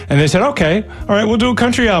weren't, and they said, "Okay, all right, we'll do a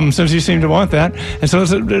country album since you seem to want that." And so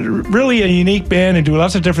it's really a unique band and do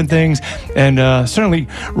lots of different things, and certainly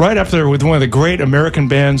right up there with one of the great American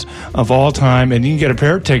bands of all time. And you can get a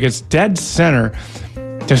pair of tickets, dead center,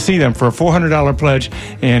 to see them for a $400 pledge,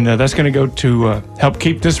 and that's going to go to help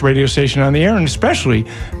keep this radio station on the air, and especially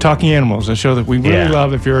Talking Animals, a show that we really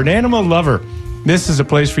love. If you're an animal lover, this is a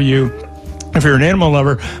place for you. If you're an animal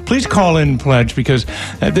lover, please call in and pledge, because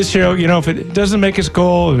this show, if it doesn't make its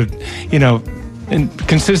goal, and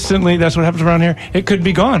consistently, that's what happens around here, it could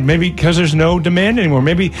be gone. Maybe because there's no demand anymore.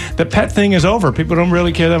 Maybe the pet thing is over. People don't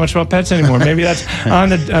really care that much about pets anymore. Maybe that's on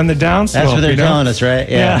the downslope. that's what they're telling us, right?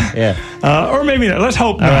 Yeah. Or maybe not. Let's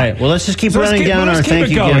hope not. All right. Well, let's just keep running down our thank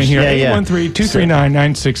you gifts. Here.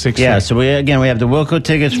 813-239-9663. Yeah. So we have the Wilco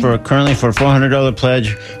tickets currently for a $400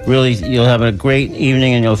 pledge. Really, you'll have a great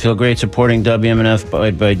evening and you'll feel great supporting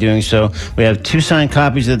WMNF by doing so. We have 2 signed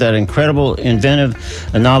copies of that incredible, inventive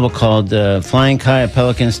novel called Flying Kai, A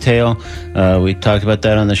Pelican's Tale. We talked about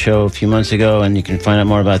that on the show a few months ago, and you can find out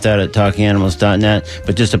more about that at talkinganimals.net.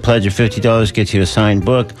 But just a pledge of $50 gets you a signed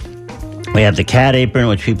book. We have the cat apron,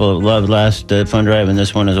 which people loved last fund drive, and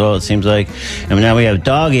this one as well, it seems like. And now we have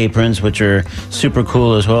dog aprons, which are super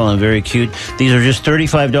cool as well and very cute. These are just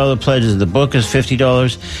 $35 pledges. The book is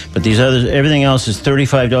 $50, but these others, everything else is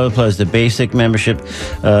 $35 plus the basic membership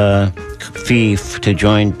fee to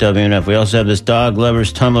join WNF. We also have this Dog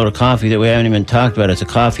Lovers Tumbler of Coffee that we haven't even talked about. It's a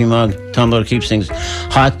coffee mug tumbler, keeps things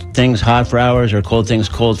hot for hours or cold things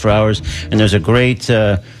cold for hours. And there's a great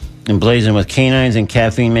emblazoned with canines and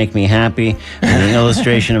caffeine make me happy, and an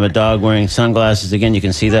illustration of a dog wearing sunglasses. Again, you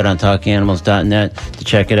can see that on talkinganimals.net to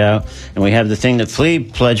check it out. And we have the thing that Flea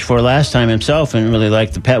pledged for last time himself and really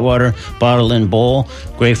liked, the pet water bottle and bowl.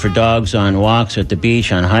 Great for dogs on walks at the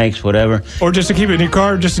beach, on hikes, whatever. Or just to keep it in your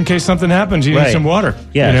car just in case something happens. You need some water.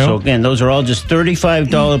 Yeah, so again, those are all just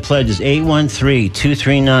 $35 pledges.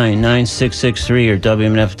 813-239-9663 or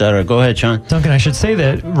WMNF.org. Go ahead, Sean. Duncan, I should say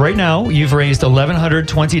that right now you've raised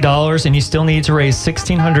 $1,120 and you still need to raise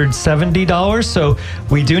 $1,670. So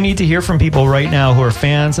we do need to hear from people right now who are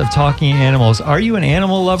fans of Talking Animals. Are you an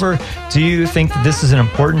animal lover? Do you think that this is an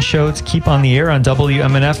important show to keep on the air on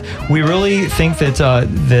WMNF? We really think that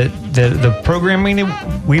the programming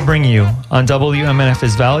we bring you on WMNF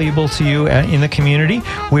is valuable to you in the community.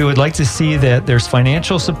 We would like to see that there's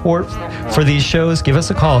financial support for these shows. Give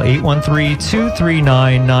us a call,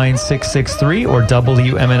 813-239-9663 or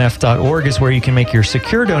WMNF.org is where you can make your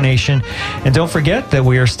secure donation. And don't forget that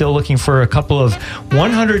we are still looking for a couple of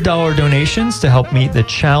 $100 donations to help meet the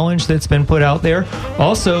challenge that's been put out there.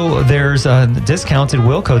 Also, there's discounted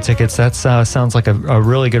Wilco tickets. That sounds like a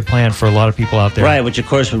really good plan for a lot of people out there. Right, which of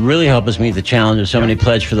course would really really help us meet the challenge if somebody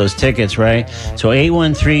pledged for those tickets, right? So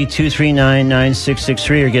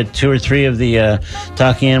 813-239-9663, or get 2 or 3 of the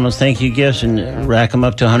Talking Animals thank you gifts and rack them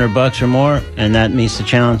up to $100 or more, and that meets the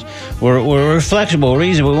challenge. We're flexible. We're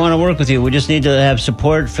easy. We want to work with you. We just need to have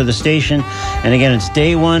support for the station. And again, it's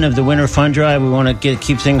day 1 of the Winter Fund Drive. We want to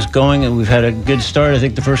keep things going, and we've had a good start. I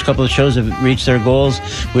think the first couple of shows have reached their goals.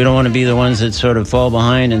 We don't want to be the ones that sort of fall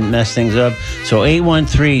behind and mess things up. So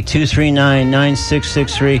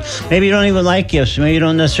 813-239-9663. Maybe you don't even like gifts. Maybe you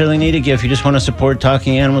don't necessarily need a gift. You just want to support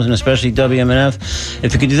Talking Animals, and especially WMNF.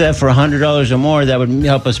 If you could do that for $100 or more, that would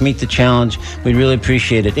help us meet the challenge. We'd really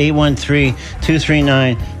appreciate it.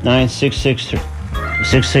 813-239-9663.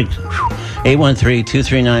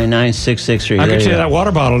 813-239-9663. I'll get you that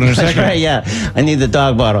water bottle in a second. That's right, yeah. I need the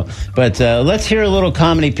dog bottle. But let's hear a little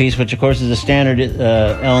comedy piece, which, of course, is a standard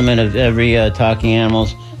element of every Talking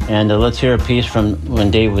Animals. And let's hear a piece from when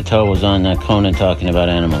Dave Watteau was on Conan talking about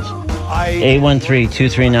animals.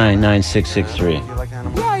 813-239-9663. You like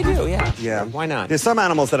animals? Yeah, I do, yeah. Yeah. Why not? There's some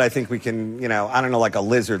animals that I think we can, I don't know, like a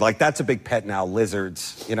lizard. Like, that's a big pet now,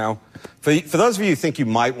 lizards, For those of you who think you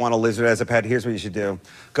might want a lizard as a pet, here's what you should do.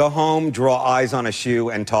 Go home, draw eyes on a shoe,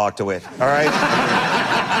 and talk to it, all right?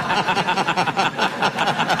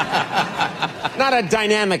 Not a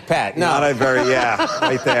dynamic pet, no. Not a very,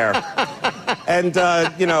 right there. And,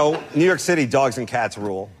 New York City, dogs and cats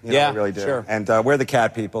rule. Yeah, they really do. sure. And we're the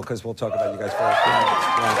cat people, because we'll talk about you guys first.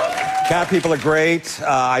 Yeah. Cat people are great.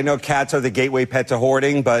 I know cats are the gateway pet to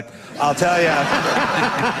hoarding, but I'll tell you.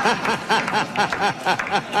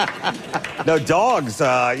 No, dogs,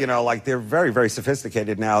 they're very, very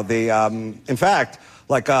sophisticated now. In fact,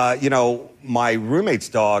 my roommate's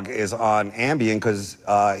dog is on Ambien because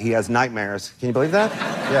he has nightmares. Can you believe that?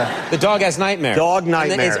 Yeah. The dog has nightmares? Dog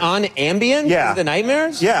nightmares. And it's on Ambien? Yeah. The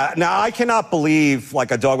nightmares? Yeah. Now, I cannot believe,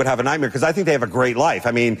 a dog would have a nightmare because I think they have a great life.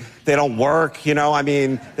 I mean, they don't work,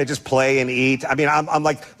 they just play and eat. I mean, I'm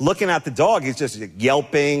looking at the dog. He's just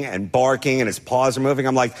yelping and barking and his paws are moving.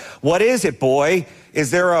 I'm like, what is it, boy? Is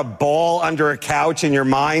there a ball under a couch in your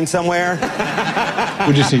mind somewhere?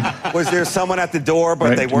 Was there someone at the door,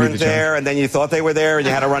 but they weren't there, and then you thought they were there, and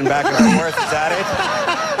you had to run back and forth? Is that it?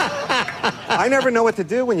 I never know what to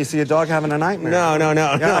do when you see a dog having a nightmare. No,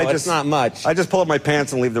 it's not much. I just pull up my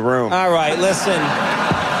pants and leave the room. All right, listen.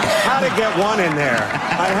 How to get one in there?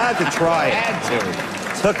 I had to try it.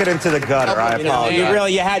 Had to. Took it into the gutter. I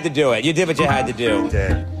apologize. You had to do it. You did what you had to do. You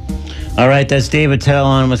did. All right, that's Dave Attell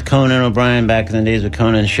on with Conan O'Brien back in the days of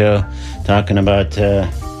Conan's show, talking about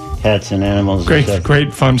cats and animals. Great, and stuff.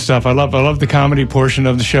 great fun stuff. I love the comedy portion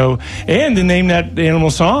of the show, and to name that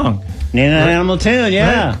animal song. Name that animal tune,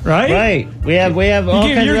 yeah. Right. We have all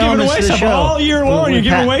kinds of elements to the show. All year long, you're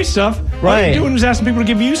giving away stuff. All you're doing is asking people to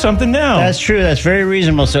give you something now. That's true. That's very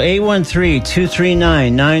reasonable. So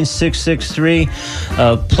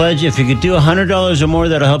 813-239-9663. Pledge, if you could do $100 or more,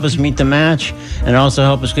 that'll help us meet the match and also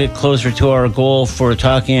help us get closer to our goal for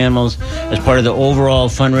Talking Animals as part of the overall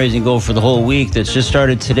fundraising goal for the whole week that's just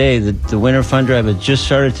started today. The Winter Fund Drive has just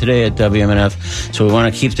started today at WMNF. So we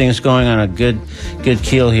want to keep things going on a good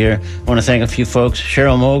keel here. I want to thank a few folks.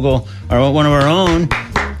 Cheryl Mogul, one of our own,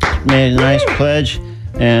 made a nice pledge.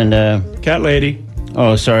 And Cat Lady.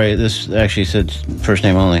 Oh, sorry. This actually said first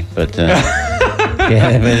name only, but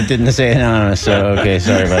yeah, but it didn't say anonymous. So okay,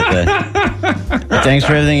 sorry about that. Thanks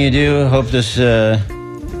for everything you do. Hope this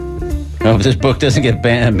book doesn't get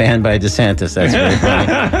banned by DeSantis. That's very funny.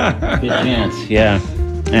 Good chance. Yeah.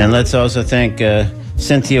 And let's also thank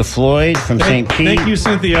Cynthia Floyd from St. Pete. Thank you,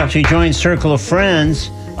 Cynthia. She joined Circle of Friends.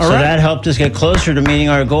 So that helped us get closer to meeting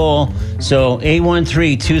our goal. So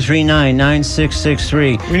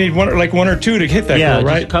 813-239-9663. We need one or two to hit that goal,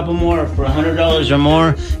 right? Just a couple more for $100 or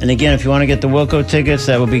more. And again, if you want to get the Wilco tickets,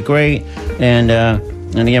 that would be great. And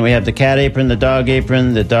again, we have the cat apron, the dog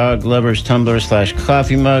lover's tumbler /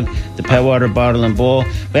 coffee mug, the pet water bottle and bowl.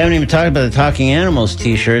 We haven't even talked about the Talking Animals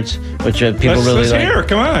T-shirts, which people really like. Let's hear.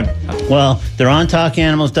 Come on. Well, they're on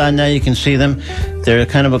talkinganimals.net. You can see them. They're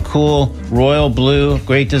kind of a cool royal blue,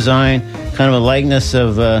 great design, kind of a likeness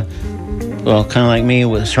of, kind of like me,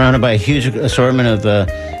 surrounded by a huge assortment of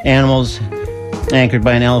animals, anchored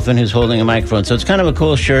by an elephant who's holding a microphone. So it's kind of a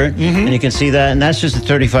cool shirt, and you can see that. And that's just a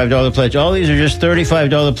 $35 pledge. All these are just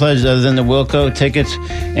 $35 pledges, other than the Wilco tickets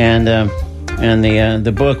and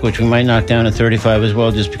the book, which we might knock down to $35 as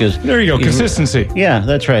well, just because. There you go, consistency. Yeah,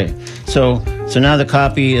 that's right. So now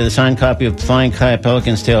the signed copy of Flying Kayak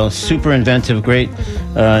Pelican's Tale, super inventive, great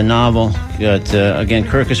novel. Got again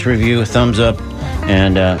Kirkus review, thumbs up.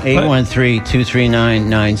 And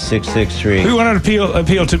 813-239-9663. We want to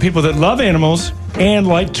appeal to people that love animals and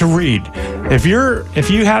like to read. If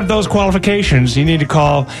you have those qualifications, you need to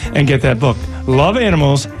call and get that book. Love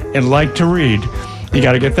animals and like to read. You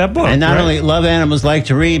got to get that book. And not only love animals, like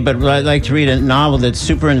to read, but like to read a novel that's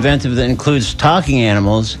super inventive that includes talking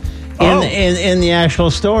animals in the actual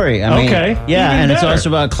story. I mean, okay. Yeah, Even and it's better. also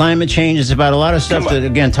about climate change. It's about a lot of stuff that,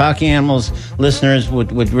 again, talking animals listeners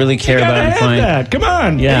would really care about and find. That. Come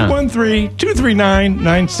on. Yeah.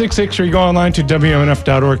 813-239-9663. Go online to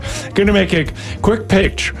WMNF.org. Going to make a quick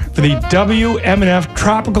pitch for the WMNF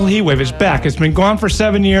Tropical Heatwave. It's back. It's been gone for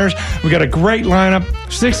 7 years. We got a great lineup,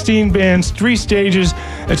 16 bands, 3 stages.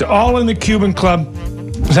 It's all in the Cuban Club.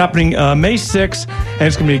 It's happening May 6th, and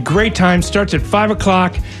it's going to be a great time. Starts at 5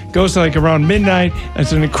 o'clock, goes to like around midnight.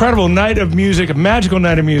 It's an incredible night of music, a magical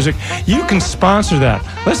night of music. You can sponsor that.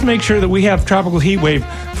 Let's make sure that we have Tropical Heatwave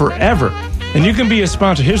forever. And you can be a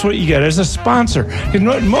sponsor. Here's what you get as a sponsor.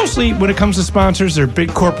 Mostly when it comes to sponsors, they're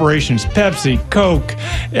big corporations, Pepsi, Coke,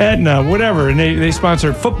 Aetna, whatever. And they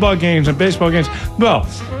sponsor football games and baseball games. Well,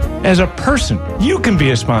 as a person, you can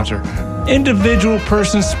be a sponsor. Individual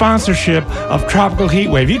person sponsorship of Tropical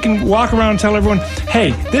Heatwave. You can walk around and tell everyone,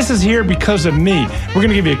 hey, this is here because of me. We're going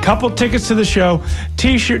to give you a couple tickets to the show,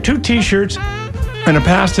 2 T-shirts, and a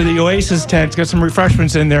pass to the Oasis tent. Got some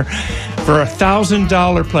refreshments in there for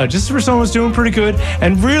 $1,000 pledge. This is for someone who's doing pretty good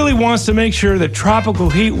and really wants to make sure that Tropical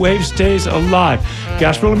Heatwave stays alive.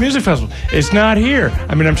 Gasparilla Music Festival, it's not here.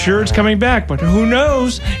 I mean, I'm sure it's coming back, but who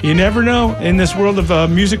knows? You never know in this world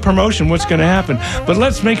of music promotion what's going to happen. But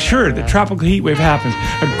let's make sure that Tropical Heatwave happens.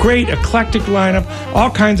 A great eclectic lineup,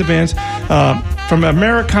 all kinds of bands, from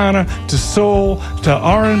Americana to soul to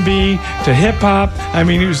R&B to hip-hop. I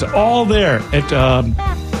mean, it was all there at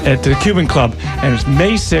the Cuban Club, and it's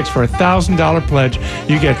May 6th for $1,000 pledge.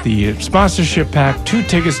 You get the sponsorship pack, 2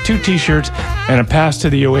 tickets, 2 T-shirts, and a pass to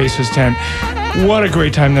the Oasis tent. What a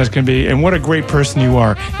great time that's going to be, and what a great person you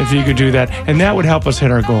are if you could do that, and that would help us hit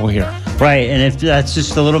our goal here. Right, and if that's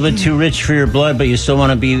just a little bit too rich for your blood, but you still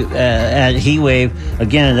want to be at Heatwave,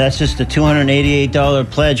 again, that's just a $288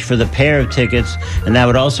 pledge for the pair of tickets, and that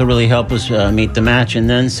would also really help us meet the match and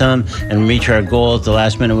then some and reach our goal at the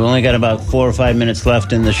last minute. We only got about 4 or 5 minutes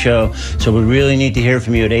left in the show, so we really need to hear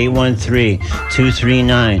from you at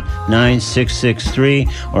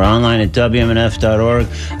 813-239-9663 or online at WMNF.org.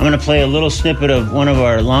 I'm going to play a little snippet of one of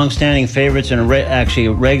our long-standing favorites and actually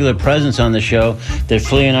a regular presence on the show that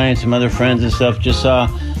Flea and I and some other friends and stuff just saw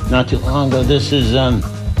not too long ago. This is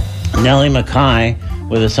Nellie McKay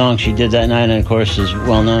with a song she did that night, and of course is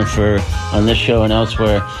well known for on this show and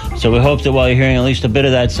elsewhere. So we hope that while you're hearing at least a bit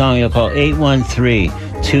of that song, you'll call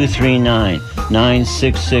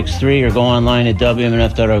 813-239-9663 or go online at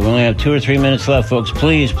WMNF.org. We only have 2 or 3 minutes left, folks.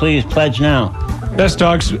 Please pledge now. Best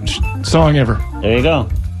dog song ever. There you go.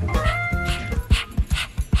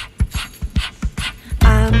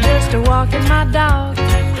 I'm just walking my dog,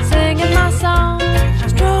 singing my song,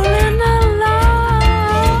 strolling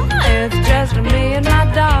along. It's just me and my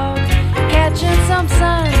dog, catching some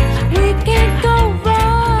sun. We can't go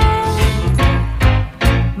wrong.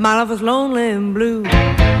 My love was lonely and blue.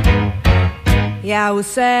 Yeah, I was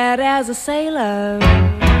sad as a sailor.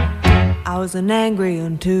 I was an angry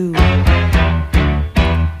one too.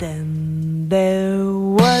 Then there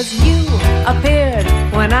was you, appeared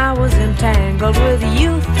when I was entangled with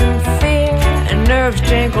youth and fear, and nerves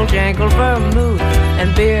jangled, vermouth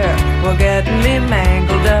and beer were getting me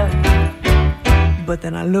mangled up. But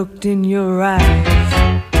then I looked in your eyes.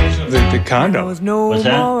 The condo. I was no What's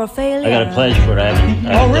that? more a failure. I got a pledge for it. I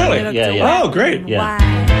haven't really? done it. Yeah. Oh, great. Yeah.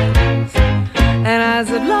 And I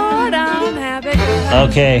said, Lord, I'm happy.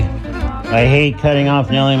 Okay. I hate cutting off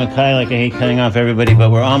Nellie McKay like I hate cutting off everybody,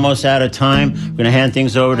 but we're almost out of time. We're going to hand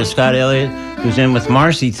things over to Scott Elliott, who's in with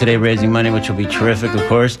Marcy today raising money, which will be terrific, of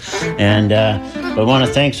course. And but I want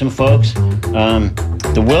to thank some folks.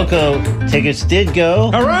 The Wilco tickets did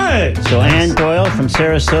go. All right. So Ann Doyle from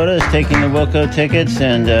Sarasota is taking the Wilco tickets,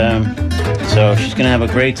 and so she's going to have a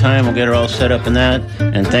great time. We'll get her all set up in that.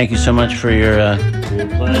 And thank you so much for your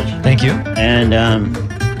pledge. Thank you. And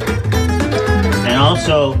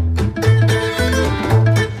also...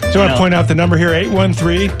 So I want to point out the number here,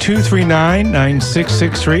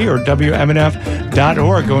 813-239-9663 or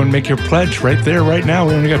WMNF.org. Go and make your pledge right there, right now.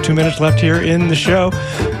 We only got 2 minutes left here in the show.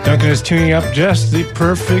 Duncan is tuning up just the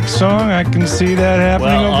perfect song. I can see that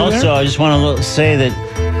happening over there. Also, I just want to say that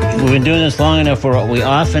we've been doing this long enough where we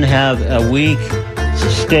often have a week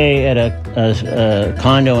stay at a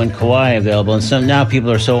condo in Kauai available, and now people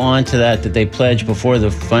are so on to that they pledge before the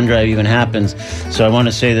fund drive even happens. So I want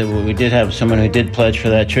to say that we did have someone who did pledge for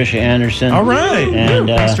that, Trisha Anderson. All right. And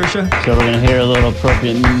Thanks, Trisha. So we're going to hear a little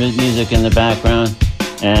appropriate music in the background,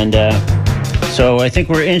 and so I think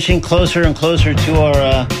we're inching closer and closer to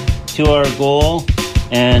our goal,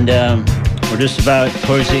 and we're just about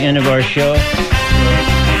towards the end of our show.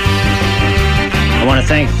 I want to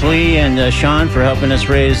thank Flea and Sean for helping us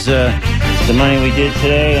raise the money we did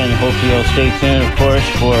today, and hope you'll stay tuned, of course,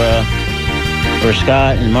 for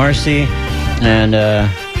Scott and Marcy. And I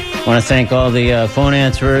want to thank all the phone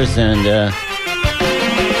answerers and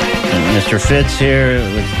Mr. Fitz here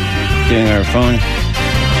with doing our phone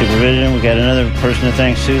supervision. We got another person to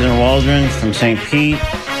thank, Susan Waldron from St. Pete.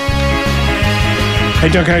 Hey,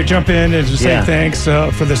 Doug, can I jump in and just say thanks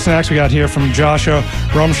for the snacks we got here from Joshua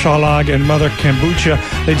Rumschalag and Mother Kombucha.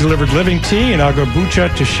 They delivered living tea and agabucha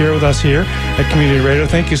to share with us here at Community Radio.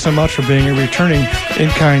 Thank you so much for being a returning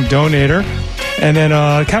in-kind donator. And then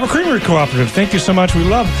Cattle Creamery Cooperative, thank you so much. We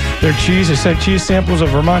love their cheese. They sent cheese samples of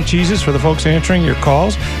Vermont cheeses for the folks answering your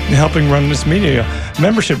calls and helping run this media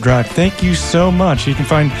membership drive. Thank you so much. You can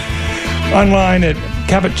find online at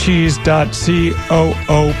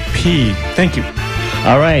cabotcheese.coop. Thank you.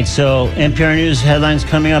 All right, so NPR News headlines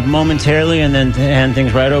coming up momentarily, and then hand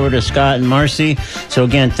things right over to Scott and Marcy. So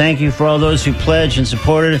again, thank you for all those who pledged and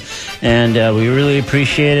supported, and we really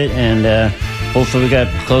appreciate it. And hopefully, we got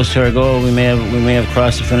close to our goal. We may have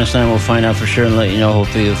crossed the finish line. We'll find out for sure and let you know.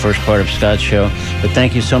 Hopefully, the first part of Scott's show. But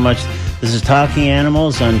thank you so much. This is Talking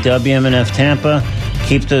Animals on WMNF Tampa.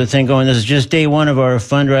 Keep the thing going. This is just day one of our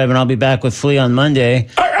fund drive, and I'll be back with Flea on Monday,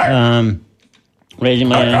 raising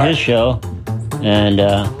money on his show. And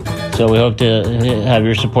so we hope to have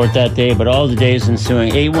your support that day, but all the days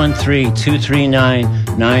ensuing.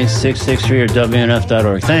 813-239-9663 or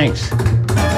WNF.org. Thanks.